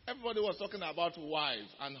 everybody was talking about wife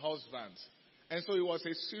and husband. And so it was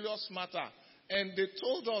a serious matter. And they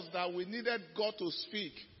told us that we needed God to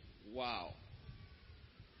speak. Wow.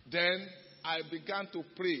 Then I began to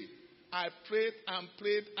pray. I prayed and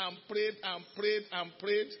prayed and prayed and prayed and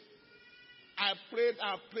prayed. I prayed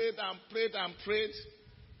and prayed and prayed and prayed.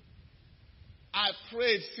 I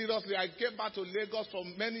prayed seriously. I came back to Lagos for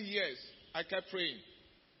many years. I kept praying.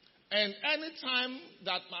 And anytime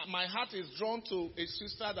that my heart is drawn to a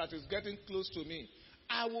sister that is getting close to me,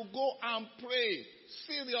 I will go and pray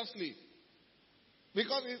seriously.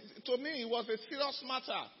 Because to me, it was a serious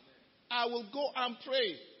matter. I will go and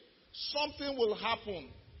pray. Something will happen.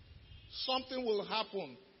 Something will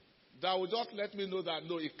happen that will just let me know that,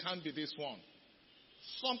 no, it can't be this one.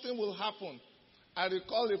 Something will happen. I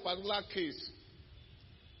recall a particular case.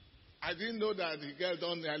 I didn't know that the girl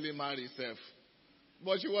don't nearly marry herself.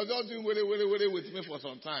 But she was just doing really with me for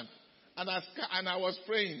some time. And I was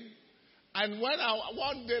praying. And when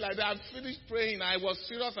one day like that, I finished praying, I was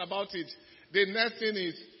serious about it. The next thing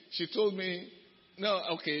is, she told me, no,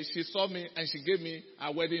 okay, she saw me and she gave me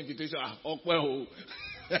a wedding invitation.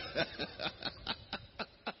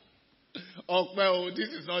 This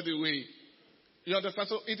is not the way. You understand?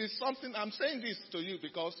 So it is something, I'm saying this to you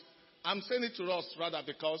because, I'm saying it to us rather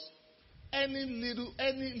because any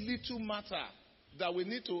little matter that we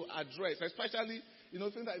need to address, especially,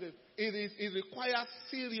 things like this, it requires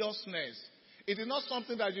seriousness. It is not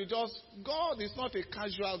something that you just, God is not a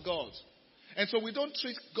casual God. And so we don't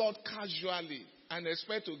treat God casually and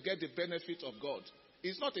expect to get the benefit of God.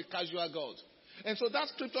 It's not a casual God. And so that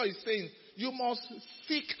scripture is saying, you must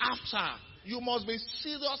seek after. You must be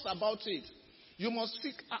serious about it. You must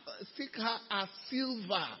seek her as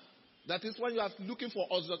silver. That is when you are looking for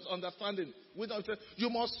understanding. You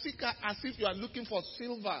must seek her as if you are looking for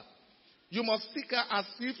silver. You must seek her as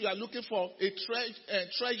if you are looking for a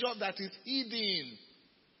treasure that is hidden.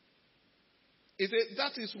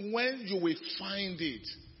 That is when you will find it.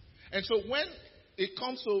 And so when it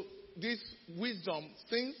comes to this wisdom,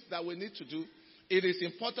 things that we need to do, it is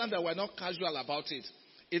important that we're not casual about it.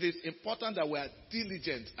 It is important that we are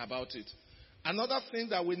diligent about it. Another thing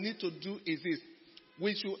that we need to do is this.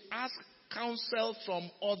 We should ask counsel from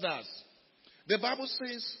others. The Bible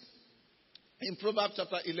says in Proverbs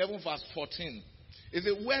chapter 11 verse 14, it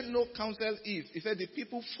says, where no counsel is, it said the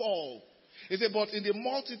people fall. It said, but in the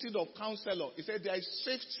multitude of counselors, it said there is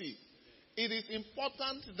safety. It is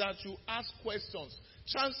important that you ask questions.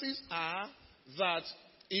 Chances are that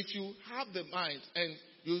if you have the mind and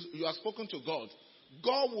you are spoken to God,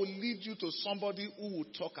 God will lead you to somebody who will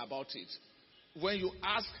talk about it. When you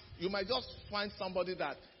ask, you might just find somebody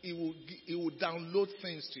that he will download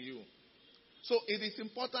things to you. So it is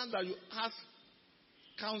important that you ask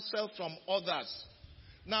counsel from others.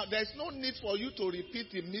 Now, there's no need for you to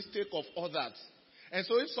repeat the mistake of others. And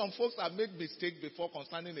so if some folks have made mistakes before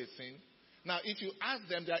concerning a thing, now if you ask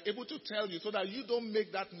them, they are able to tell you so that you don't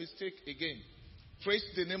make that mistake again. Praise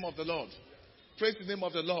the name of the Lord. Praise the name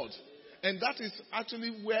of the Lord. And that is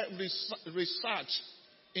actually where research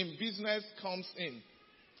in business comes in.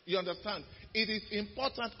 You understand? It is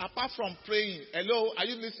important, apart from praying. Hello, are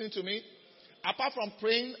you listening to me? Apart from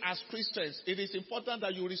praying as Christians, it is important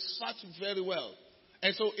that you research very well.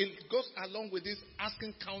 And so it goes along with this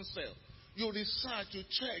asking counsel. You research, you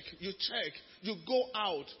check, you go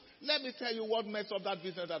out. Let me tell you what messed up that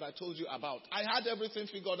business that I told you about. I had everything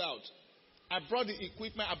figured out. I brought the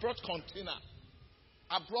equipment, I brought container.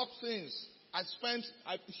 I brought things. I spent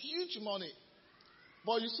huge money.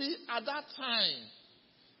 But you see, at that time,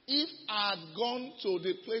 if I had gone to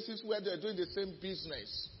the places where they're doing the same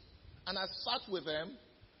business, and I sat with them,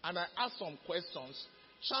 and I asked some questions,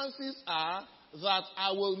 chances are that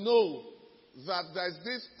I will know that there's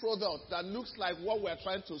this product that looks like what we're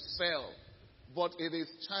trying to sell, but it is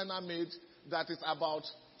China-made, that is about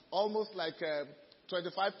almost like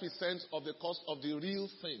 25% of the cost of the real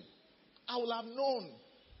thing. I would have known.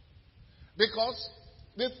 Because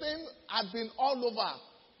the thing had been all over,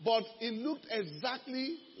 but it looked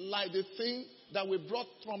exactly like the thing that we brought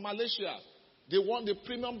from Malaysia. They want the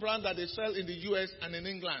premium brand that they sell in the US and in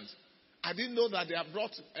England. I didn't know that they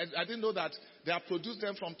have produced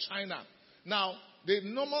them from China. Now, the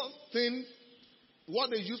normal thing, what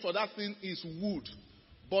they use for that thing is wood.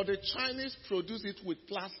 But the Chinese produce it with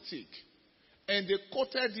plastic. And they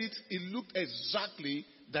coated it, it looked exactly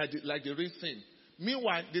like the real thing.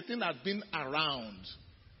 Meanwhile, the thing had been around.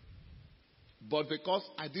 But because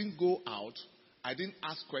I didn't go out, I didn't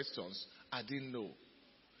ask questions, I didn't know.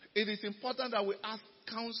 It is important that we ask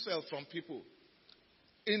counsel from people.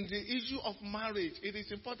 In the issue of marriage, it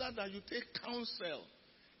is important that you take counsel.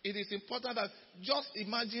 It is important that, just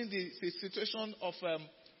imagine the situation of,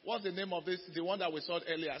 what's the name of this, the one that we saw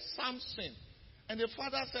earlier, Samson. And the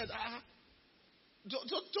father said,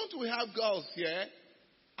 don't we have girls here?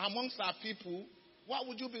 amongst our people, why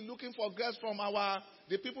would you be looking for girls from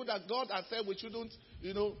the people that God has said we shouldn't,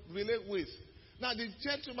 relate with? Now, the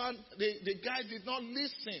gentleman, the guy did not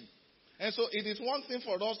listen. And so it is one thing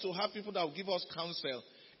for us to have people that will give us counsel.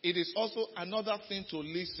 It is also another thing to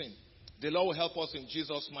listen. The Lord will help us in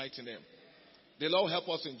Jesus' mighty name. The Lord will help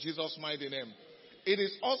us in Jesus' mighty name. It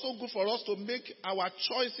is also good for us to make our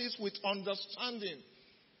choices with understanding.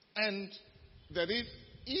 And that is,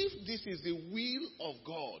 if this is the will of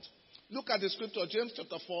God. Look at the scripture, James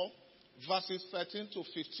chapter 4, verses 13 to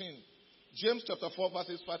 15. James chapter 4,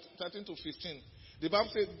 verses 13 to 15. The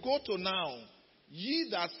Bible says, go to now, ye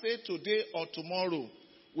that say today or tomorrow,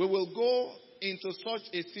 we will go into such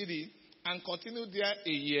a city and continue there a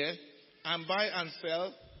year and buy and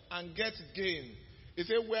sell and get gain. He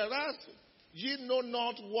said, whereas ye know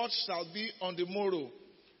not what shall be on the morrow,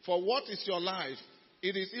 for what is your life?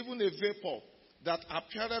 It is even a vapor that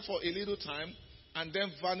appeareth for a little time and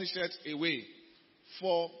then vanisheth away.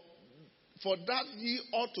 For that ye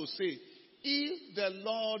ought to say, if the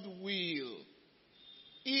Lord will,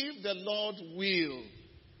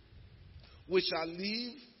 we shall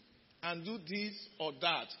live and do this or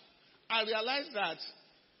that. I realized that,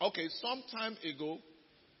 some time ago,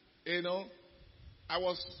 I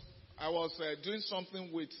was doing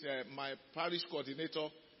something with my parish coordinator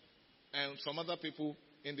and some other people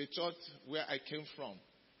in the church where I came from.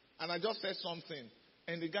 And I just said something.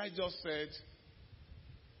 And the guy just said,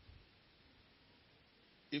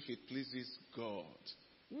 if it pleases God.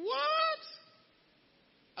 What?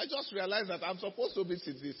 I just realized that I'm supposed to be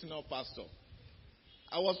the senior pastor.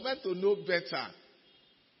 I was meant to know better.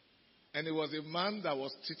 And it was a man that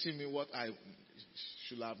was teaching me what I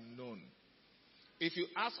should have known. If you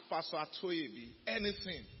ask Pastor Atoyebi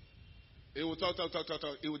anything, he will talk.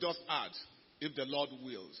 He will just add, if the Lord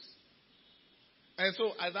wills. And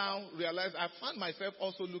so I now realized I found myself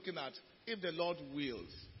also looking at, if the Lord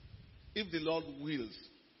wills. If the Lord wills.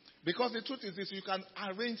 Because the truth is this, you can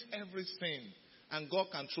arrange everything and God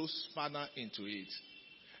can throw spanner into it.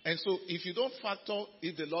 And so if you don't factor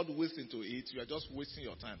if the Lord wills into it, you are just wasting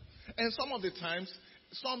your time. And sometimes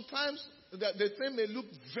the thing may look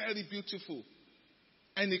very beautiful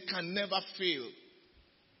and it can never fail,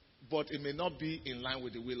 but it may not be in line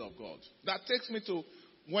with the will of God. That takes me to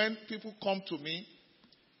when people come to me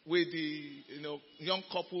with the young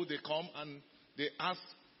couple, they come and they ask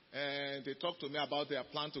and they talk to me about their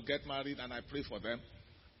plan to get married, and I pray for them.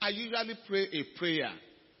 I usually pray a prayer.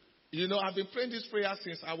 I've been praying this prayer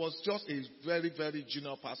since I was just a very, very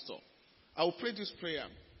junior pastor. I will pray this prayer,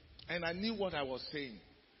 and I knew what I was saying,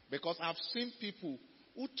 because I've seen people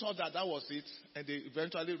who thought that was it, and they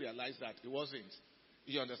eventually realized that it wasn't.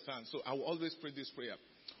 You understand? So I will always pray this prayer.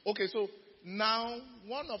 Okay, so now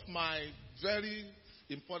one of my very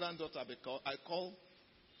important daughters, because I call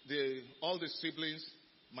all the siblings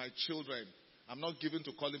my children. I'm not given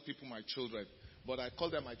to calling people my children, but I call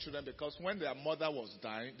them my children because when their mother was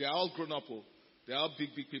dying, they are all grown up. They are all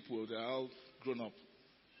big people. They are all grown up.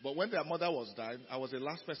 But when their mother was dying, I was the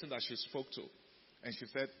last person that she spoke to. And she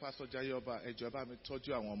said, Pastor Jayeoba, I told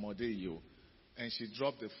you I want more day you. And she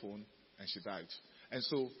dropped the phone and she died. And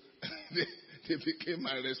so they became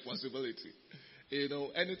my responsibility.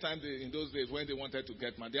 Anytime in those days when they wanted to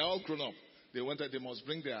get married, they are all grown up. They must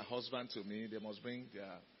bring their husband to me. They must bring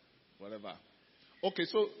their whatever. Okay,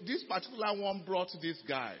 so this particular one brought this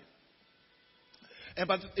guy.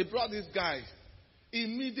 But it brought this guy.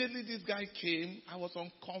 Immediately this guy came, I was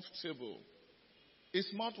uncomfortable. His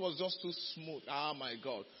mouth was just too smooth. Oh my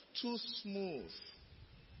God. Too smooth.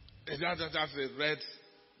 That's a red,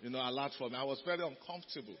 alert for me. I was very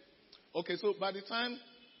uncomfortable. Okay, so by the time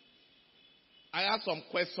I asked some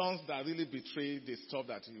questions that really betrayed the stuff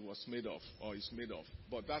that he was made of or is made of.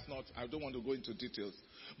 But that's not, I don't want to go into details.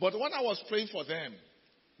 But when I was praying for them,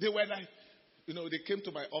 they were like, they came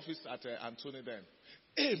to my office at Anthony then.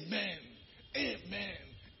 Amen, amen,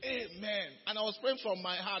 amen. And I was praying from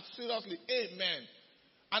my heart, seriously, amen.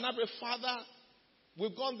 And I pray, Father,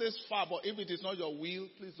 we've gone this far, but if it is not your will,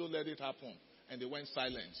 please don't let it happen. And they went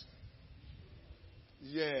silent.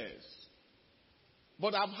 Yes.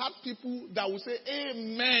 But I've had people that will say,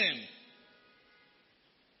 amen.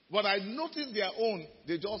 But I noticed their own,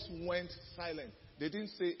 they just went silent. They didn't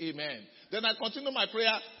say amen. Then I continued my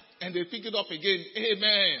prayer and they picked it up again,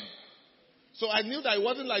 amen. So I knew that it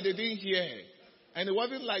wasn't like they didn't hear. And it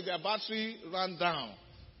wasn't like their battery ran down.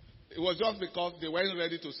 It was just because they weren't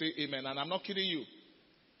ready to say amen. And I'm not kidding you.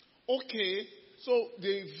 Okay, so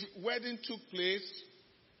the wedding took place.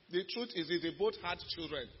 The truth is they both had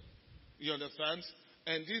children. You understand?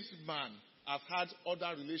 And this man has had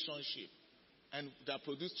other relationships and that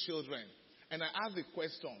produced children. And I asked the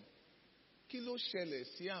question, kí ló ṣẹlẹ̀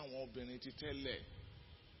sí àwọn obìnrin ti tẹ́lẹ̀?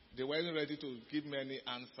 They weren't ready to give me any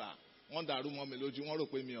answer. Wọ́n dàrú mọ́ mi lójú, wọ́n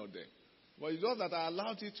rò pé mi ọ̀dẹ̀. But it's just that I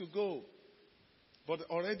allowed it to go. But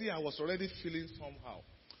already I was already feeling somehow.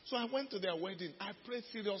 So I went to their wedding. I prayed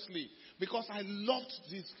seriously because I loved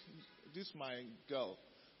this my girl.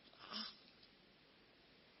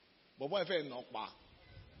 Bọ̀bọ́ ẹ fẹ́ nà pa.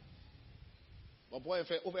 Bọ̀bọ́ ẹ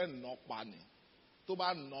fẹ́ ó fẹ́ nà pa ni. Tó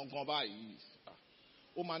bá nà gan báyìí.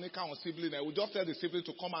 Ó máa ní káwọn sibling ẹ̀. We just tell the sibling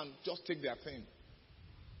to come and just take their thing.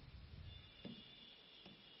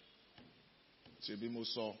 Ṣebí mo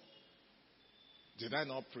sọ. Did I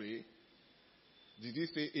not pray? Did he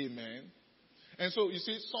say amen? And so, you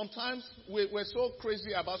see, sometimes we're so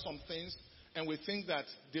crazy about some things and we think that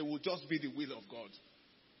they will just be the will of God.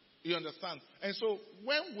 You understand? And so,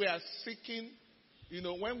 when we are seeking,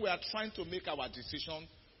 when we are trying to make our decision,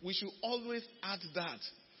 we should always add that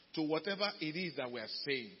to whatever it is that we are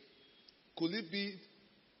saying. Could it be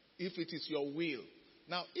if it is your will?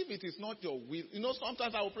 Now, if it is not your will,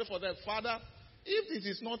 sometimes I will pray for them. Father, if it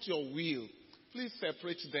is not your will, please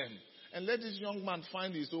separate them. And let this young man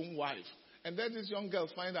find his own wife. And let this young girl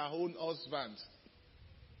find her own husband.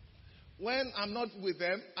 When I'm not with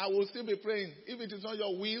them, I will still be praying. If it is not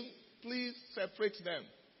your will, please separate them.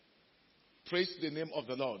 Praise the name of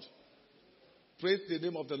the Lord. Praise the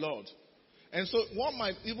name of the Lord. And so one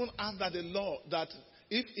might even ask that the law, that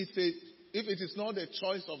if it is not the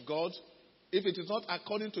choice of God, if it is not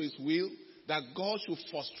according to his will, that God should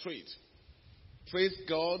frustrate. Praise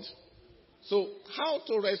God. So how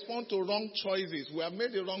to respond to wrong choices? We have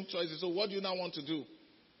made the wrong choices. So what do you now want to do?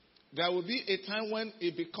 There will be a time when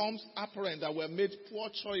it becomes apparent that we have made poor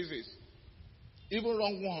choices, even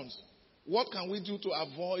wrong ones. What can we do to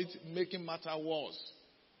avoid making matter worse?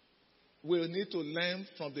 We'll need to learn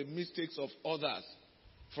from the mistakes of others.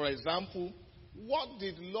 For example, what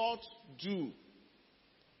did Lot do?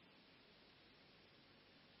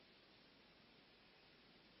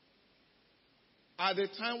 At the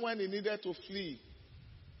time when he needed to flee,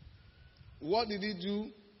 what did he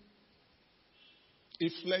do? He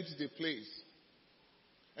fled the place.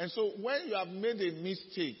 And so when you have made a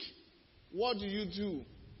mistake, what do?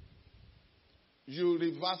 You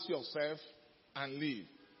reverse yourself and leave.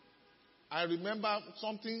 I remember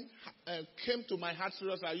something came to my heart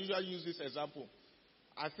serious. I usually use this example.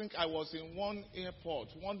 I think I was in one airport,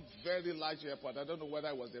 one very large airport. I don't know whether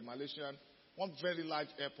it was the Malaysian, one very large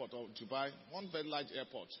airport or Dubai, one very large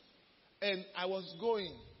airport. And I was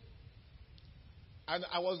going. And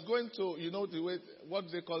I was going to, the way, what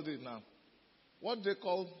do they call it now? What they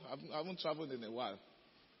call, I haven't traveled in a while.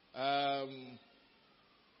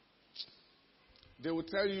 They will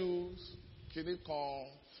tell you, Kinikon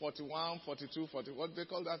 41, 42, 40, what do they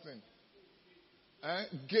call that thing?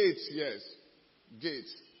 Gate, yes. Gate.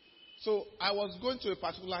 So I was going to a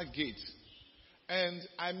particular gate. And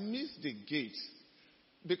I missed the gate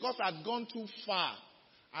because I'd gone too far.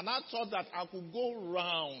 And I thought that I could go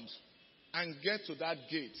round and get to that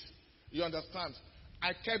gate. You understand?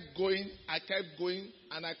 I kept going,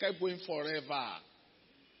 and I kept going forever.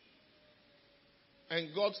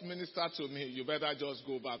 And God ministered to me, you better just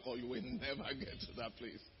go back or you will never get to that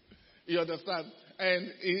place. You understand?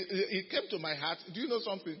 And it came to my heart. Do you know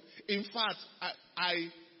something? In fact, I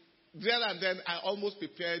there and then I almost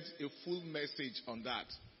prepared a full message on that.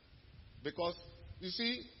 Because, you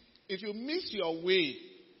see, if you miss your way,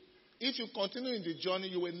 if you continue in the journey,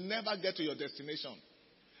 you will never get to your destination.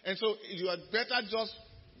 And so you had better just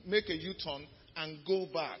make a U-turn and go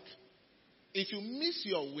back. If you miss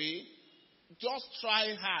your way, just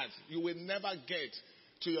try hard. You will never get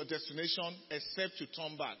to your destination except you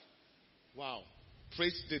turn back. Wow.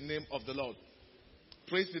 Praise the name of the Lord.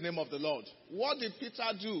 Praise the name of the Lord. What did Peter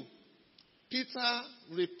do? Peter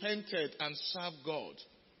repented and served God.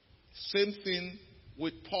 Same thing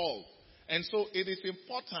with Paul. And so it is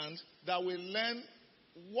important that we learn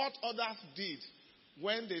what others did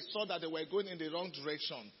when they saw that they were going in the wrong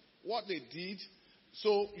direction. What they did,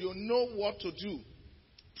 so you know what to do.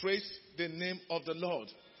 Praise the name of the Lord.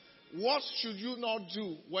 What should you not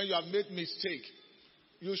do when you have made mistake?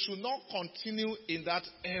 You should not continue in that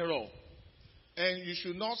error. And you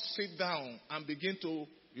should not sit down and begin to,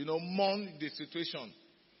 mourn the situation.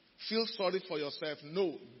 Feel sorry for yourself.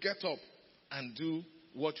 No, get up and do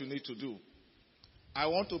what you need to do. I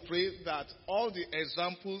want to pray that all the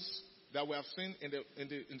examples that we have seen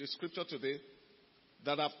in the scripture today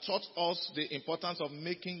that have taught us the importance of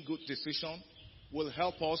making good decisions will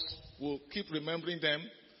help us. We'll keep remembering them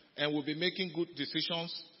and we'll be making good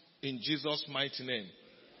decisions in Jesus' mighty name.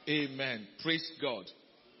 Amen. Praise God.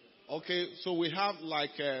 Okay, so we have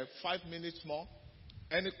like 5 minutes more.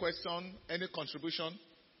 Any question? Any contribution?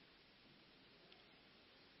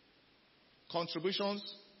 Contributions?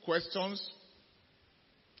 Questions?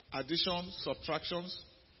 Additions? Subtractions?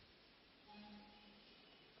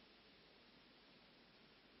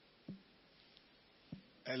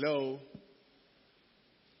 Hello?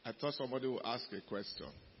 I thought somebody would ask a question.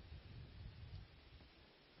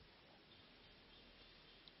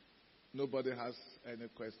 Nobody has any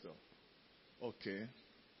question. Okay.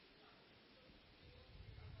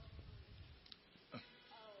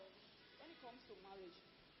 When it comes to marriage,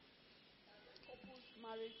 couples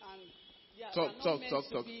married and they are Talk. not meant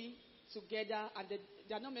to be together, and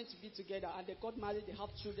they are not meant to be together, and they got married, they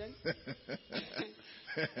have children.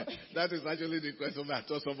 That is actually the question I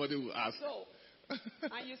thought somebody would ask. So,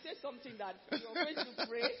 and you say something that you're going to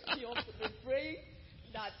pray, you're praying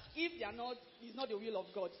that if they are not, it's not the will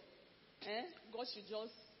of God. God should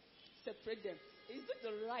just separate them. Is it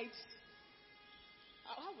the right?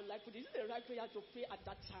 How would I put it? Is it the right prayer to pray at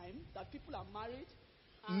that time that people are married?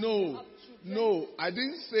 And have children? No, I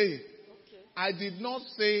didn't say. Okay. I did not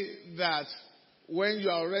say that when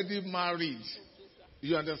you are already married. Okay, sir.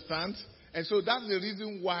 You understand? And so that's the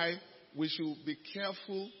reason why we should be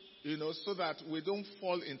careful, so that we don't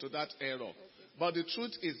fall into that error. Okay. But the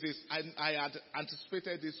truth is this, I had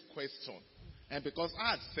anticipated this question. And because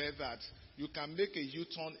I had said that you can make a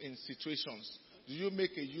U-turn in situations. Do you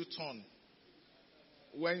make a U-turn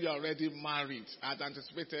when you're already married? I had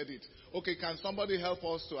anticipated it. Okay, can somebody help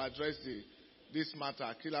us to address this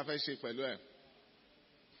matter?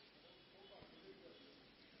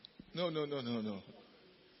 No.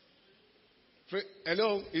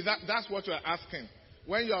 Hello? That's what you're asking.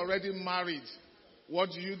 When you're already married,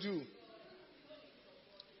 what do you do?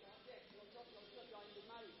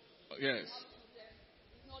 Yes.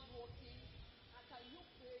 It's not working. How can you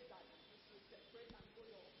pray that you should separate and go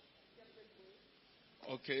your separate way?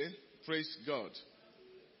 Okay. Praise God.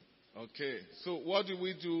 Okay. So what do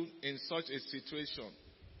we do in such a situation?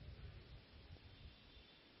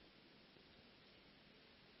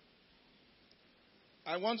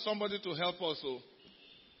 I want somebody to help us.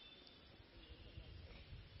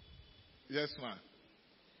 Yes, ma'am.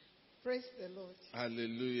 Praise the Lord.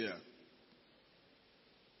 Hallelujah.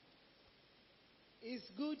 It's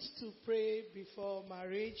good to pray before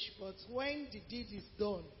marriage, but when the deed is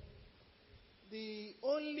done, the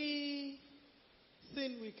only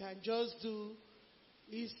thing we can just do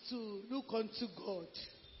is to look unto God.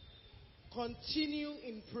 Continue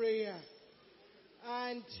in prayer.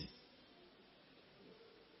 And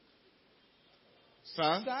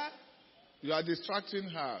Sir, sir, you are distracting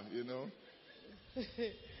her,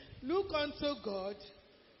 look unto God.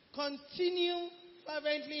 Continue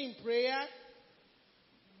fervently in prayer.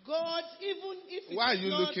 God, even if it's why are you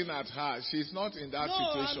not, looking at her? She's not in that no,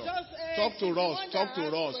 situation. I'm just, Talk to she's the us. one Talk that to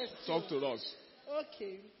asked us. questions. Talk to us.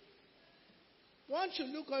 Okay. Once you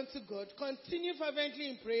look unto God, continue fervently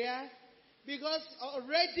in prayer, because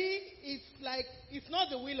already it's not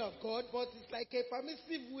the will of God, but it's like a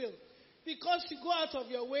permissive will, because you go out of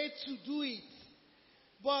your way to do it.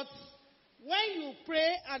 But when you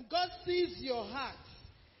pray and God sees your heart,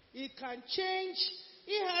 it can change.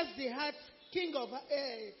 He has the heart, king of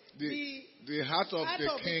the heart of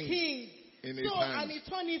the king in his hand. And he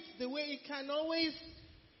turns it the way it can always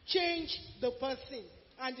change the person,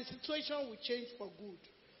 and the situation will change for good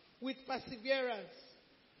with perseverance.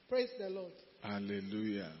 Praise the Lord.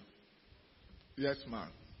 Hallelujah. Yes,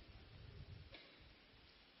 ma'am.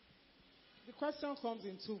 The question comes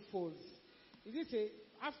in two folds. Is it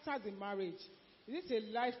after the marriage, is it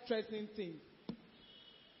a life-threatening thing?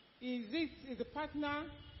 Is the partner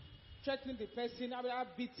threatening the person,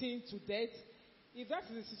 beating to death? If that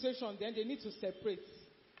is the situation, then they need to separate.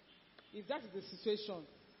 If that is the situation,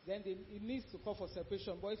 then it needs to call for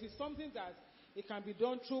separation. But if it's something that it can be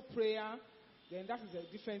done through prayer, then that is a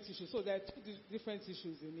different issue. So there are two different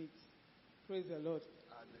issues in it. Praise the Lord.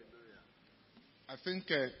 I think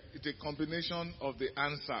the combination of the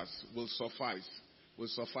answers will suffice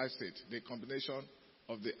it. The combination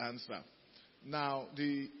of the answer. Now,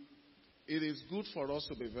 it is good for us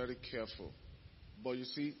to be very careful. But you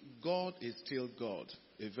see, God is still God,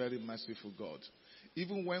 a very merciful God.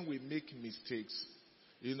 Even when we make mistakes,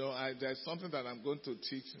 there's something that I'm going to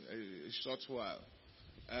teach a short while.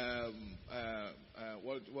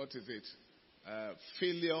 What is it?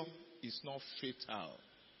 Failure is not fatal.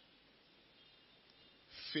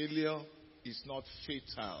 Failure is not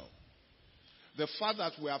fatal. The fact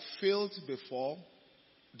that we have failed before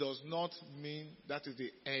does not mean that is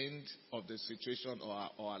the end of the situation or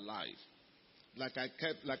our life. Like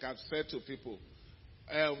I've said to people,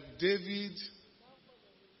 David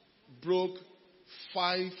broke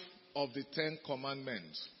 5 of the 10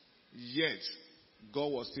 commandments, yet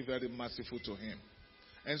God was still very merciful to him.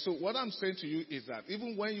 And so what I'm saying to you is that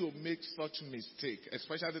even when you make such mistake,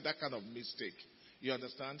 especially that kind of mistake, you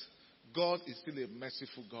understand, God is still a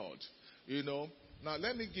merciful God. You know. Now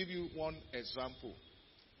let me give you one example.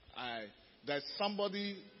 There's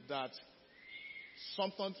somebody that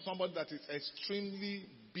is extremely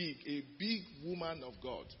big, a big woman of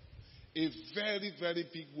God, a very, very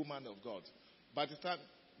big woman of God. By the time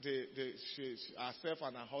herself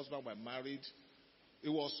and her husband were married, it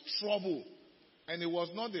was trouble. And it was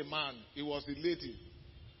not the man, it was the lady.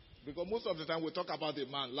 Because most of the time we talk about the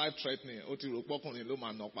man, life-threatening.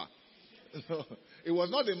 It was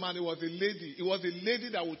not the man, it was the lady. It was the lady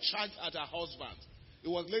that would charge at her husband. It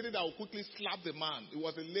was the lady that would quickly slap the man. It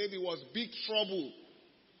was the lady, it was big trouble.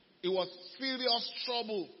 It was serious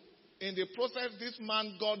trouble. In the process, this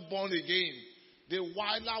man got born again. The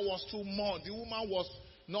wilder was too much. The woman was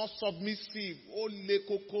not submissive. Ole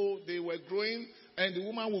koko, they were growing, and the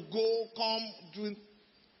woman would come.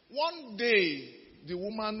 One day, the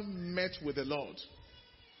woman met with the Lord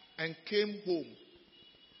and came home.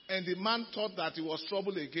 And the man thought that it was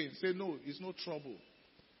trouble again. Say, no, it's no trouble.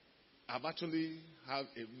 I've actually had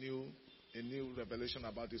a new revelation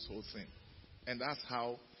about this whole thing. And that's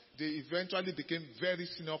how they eventually became very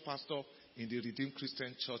senior pastor in the Redeemed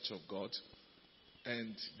Christian Church of God.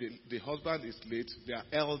 And the husband is late. They are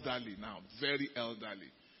elderly now, very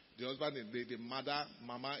elderly. The husband is late. The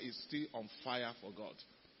mama is still on fire for God.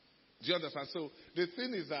 Do you understand? So the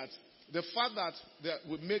thing is that the fact that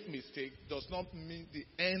we make mistake does not mean the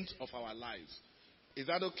end of our lives. Is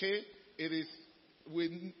that okay? It is.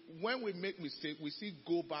 When we make mistake, we still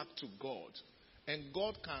go back to God, and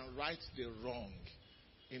God can right the wrong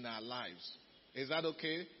in our lives. Is that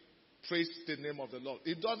okay? Praise the name of the Lord.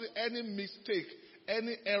 It doesn't, any mistake,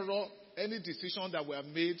 any error, any decision that we have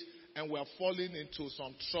made and we are falling into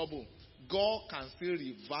some trouble, God can still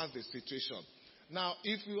reverse the situation. Now,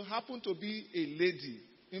 if you happen to be a lady,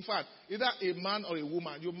 in fact, either a man or a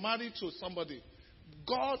woman, you're married to somebody,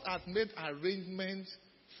 God has made arrangements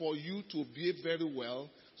for you to behave very well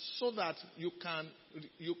so that you can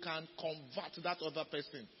convert that other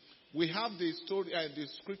person. We have the story and the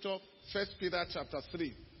scripture, 1 Peter chapter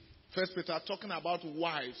 3. 1 Peter talking about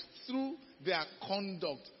wives through their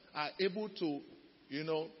conduct are able to,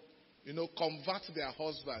 convert their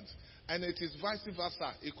husbands. And it is vice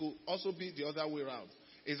versa. It could also be the other way around.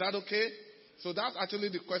 Is that okay? So that's actually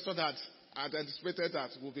the question that I had anticipated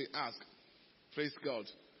that will be asked. Praise God.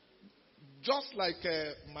 Just like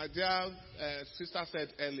my dear sister said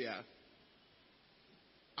earlier,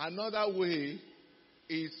 another way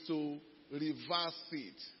is to reverse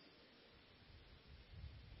it.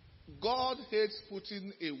 God hates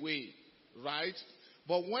putting away, right?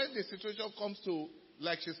 But when the situation comes to,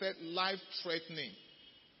 like she said, life-threatening,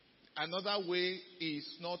 another way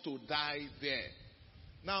is not to die there.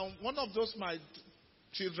 Now, one of those my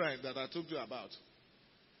children that I told you about,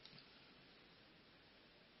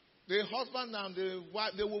 the husband and the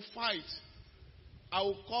wife, they will fight. I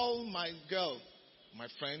will call my girl, my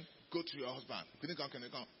friend, go to your husband. Can you come?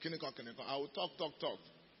 I will talk.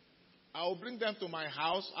 I will bring them to my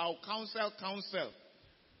house. I will counsel.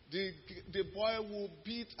 The boy will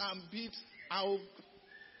beat.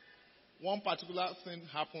 One particular thing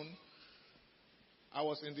happened. I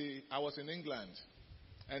was in England,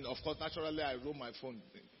 and of course, naturally, I rolled my phone,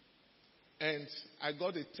 and I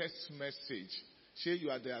got a text message. Say you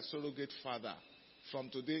are their surrogate father. From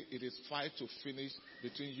today, it is fight to finish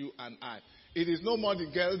between you and I. It is no more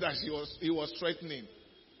the girl that he was threatening.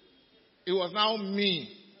 It was now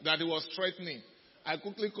me that he was threatening. I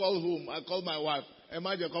quickly called home. I called my wife.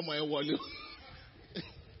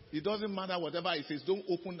 It doesn't matter whatever it says. Don't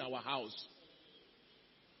open our house.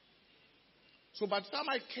 So by the time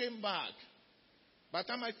I came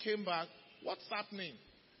back, what's happening?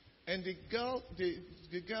 And the girl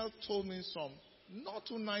told me some not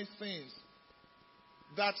too nice things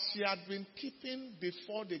that she had been keeping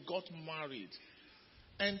before they got married,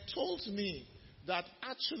 and told me that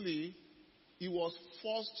actually he was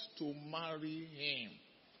forced to marry him.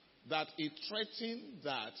 That he threatened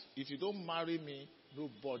that if you don't marry me,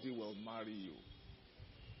 nobody will marry you.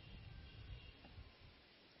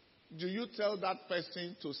 Do you tell that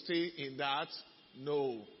person to stay in that?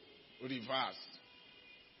 No. Reverse.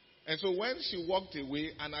 And so when she walked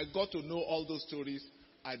away and I got to know all those stories,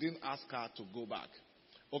 I didn't ask her to go back.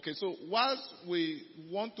 Okay, so whilst we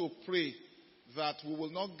want to pray that we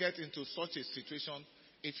will not get into such a situation,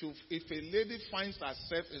 if a lady finds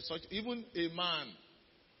herself in such, even a man,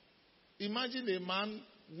 Imagine a man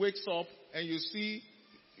wakes up and you see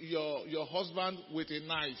your husband with a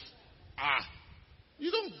knife.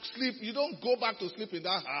 You don't sleep. You don't go back to sleep in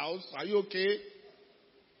that house. Are you okay?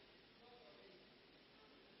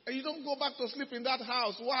 And you don't go back to sleep in that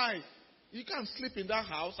house. Why? You can't sleep in that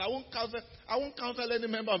house. I won't counsel any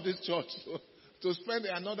member of this church to spend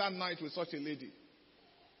another night with such a lady.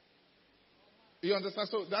 You understand?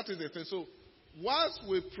 So that is the thing. So whilst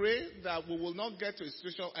we pray that we will not get to a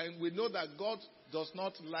situation, and we know that God does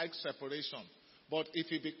not like separation, but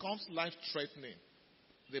if it becomes life-threatening,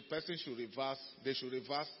 the person should reverse the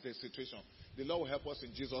situation. The Lord will help us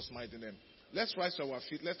in Jesus' mighty name. Let's rise to our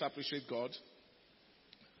feet. Let's appreciate God.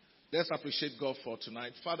 Let's appreciate God for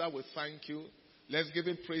tonight. Father, we thank you. Let's give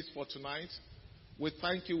him praise for tonight. We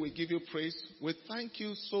thank you. We give you praise. We thank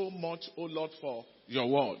you so much, O Lord, for your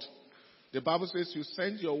word. The Bible says you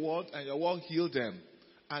send your word and your word healed them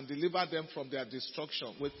and delivered them from their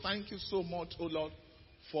destruction. We thank you so much, O Lord,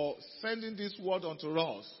 for sending this word unto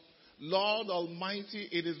us. Lord Almighty,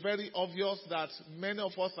 it is very obvious that many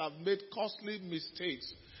of us have made costly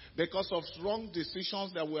mistakes because of wrong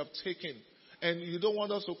decisions that we have taken. And you don't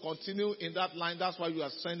want us to continue in that line. That's why you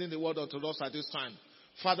are sending the word unto us at this time.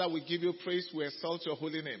 Father, we give you praise. We exalt your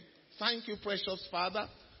holy name. Thank you, precious Father.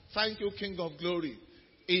 Thank you, King of glory.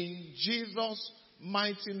 In Jesus'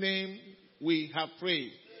 mighty name, we have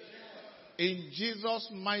prayed. In Jesus'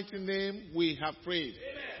 mighty name, we have prayed.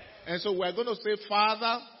 And so we're going to say,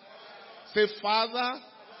 Father,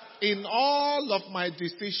 in all of my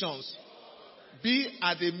decisions, be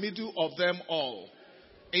at the middle of them all.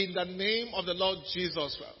 In the name of the Lord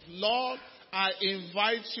Jesus. Lord, I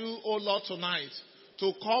invite you, O Lord, tonight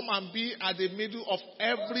to come and be at the middle of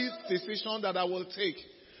every decision that I will take.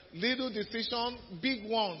 Little decision, big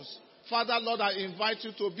ones. Father, Lord, I invite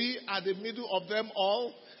you to be at the middle of them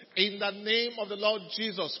all in the name of the Lord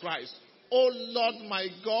Jesus Christ. O Lord, my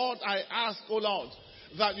God, I ask, O Lord,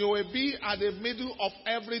 that you will be at the middle of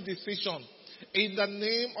every decision in the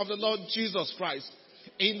name of the Lord Jesus Christ.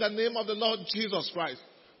 In the name of the Lord Jesus Christ.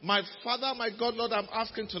 My Father, my God, Lord, I'm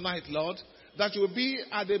asking tonight, Lord, that you will be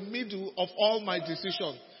at the middle of all my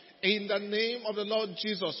decisions. In the name of the Lord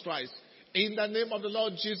Jesus Christ. In the name of the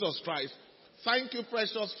Lord Jesus Christ. Thank you,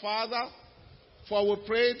 precious Father, for we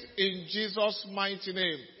prayed in Jesus' mighty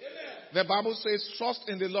name. Amen. The Bible says, trust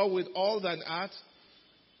in the Lord with all thine heart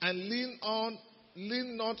and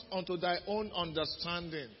lean not unto thy own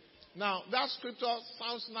understanding. Now, that scripture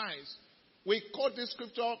sounds nice. We quote this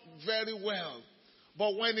scripture very well.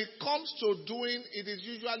 But when it comes to doing, it is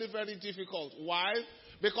usually very difficult. Why?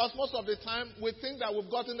 Because most of the time, we think that we've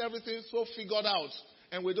gotten everything so figured out,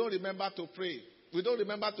 and we don't remember to pray. We don't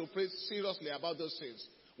remember to pray seriously about those things.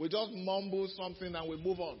 We just mumble something and we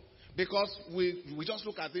move on. Because we just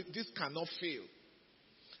look at it, this cannot fail.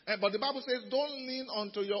 But the Bible says, don't lean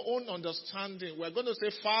onto your own understanding. We're going to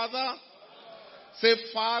say, Father,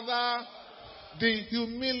 the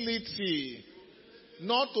humility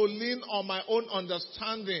not to lean on my own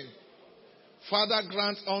understanding, Father,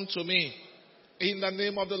 grant unto me in the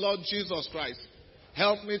name of the Lord Jesus Christ.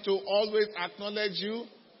 Help me to always acknowledge you,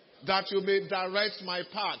 that you may direct my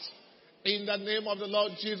path in the name of the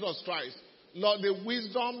Lord Jesus Christ. Lord, the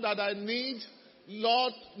wisdom that I need,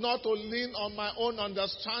 Lord, not to lean on my own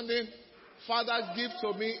understanding, Father, give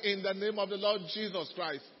to me in the name of the Lord Jesus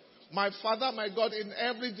Christ. My Father, my God, in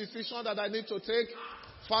every decision that I need to take,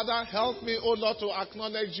 Father, help me, O Lord, to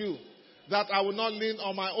acknowledge you, that I will not lean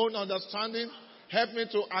on my own understanding. Help me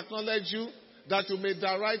to acknowledge you, that you may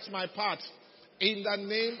direct my path in the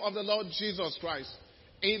name of the Lord Jesus Christ.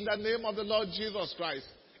 In the name of the Lord Jesus Christ.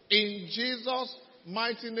 In Jesus'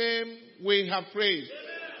 mighty name, we have prayed.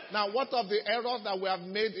 Now, what of the errors that we have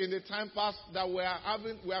made in the time past that we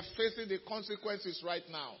are facing the consequences right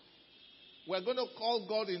now? We're going to call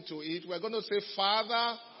God into it. We're going to say,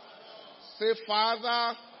 Father,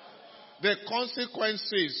 the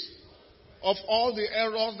consequences of all the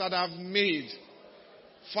errors that I've made,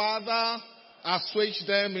 Father, assuage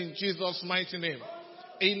them in Jesus' mighty name.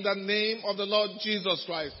 In the name of the Lord Jesus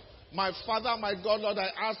Christ. My Father, my God, Lord, I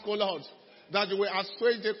ask, O Lord, that you will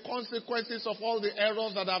assuage the consequences of all the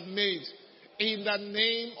errors that I've made. In the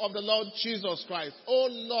name of the Lord Jesus Christ. O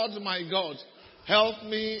Lord, my God, help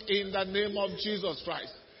me in the name of Jesus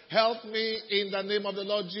Christ. Help me in the name of the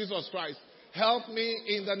Lord Jesus Christ. Help me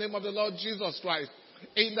in the name of the Lord Jesus Christ.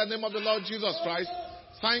 In the name of the Lord Jesus Christ.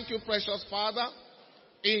 Thank you, precious Father.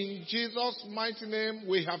 In Jesus' mighty name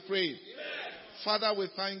we have prayed. Amen. Father, we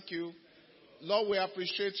thank you. Lord, we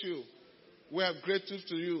appreciate you. We are grateful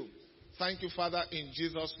to you. Thank you, Father, in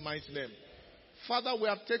Jesus' mighty name. Father, we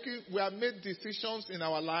have made decisions in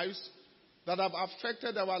our lives that have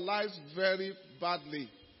affected our lives very badly.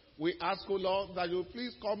 We ask, O Lord, that you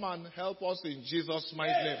please come and help us in Jesus'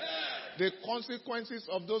 mighty name. The consequences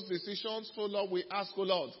of those decisions, O Lord, we ask, O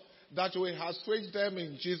Lord, that you will assuage them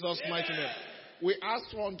in Jesus' mighty name. We ask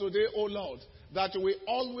from today, O Lord, that you will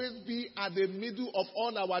always be at the middle of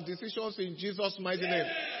all our decisions in Jesus' mighty name.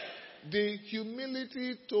 The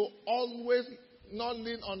humility to always not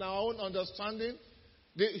lean on our own understanding.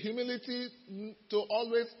 The humility to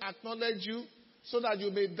always acknowledge you so that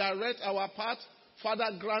you may direct our path. Father,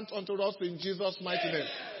 grant unto us in Jesus' mighty name.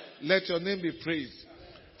 Let your name be praised.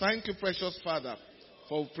 Thank you, precious Father,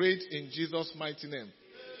 for praying in Jesus' mighty name.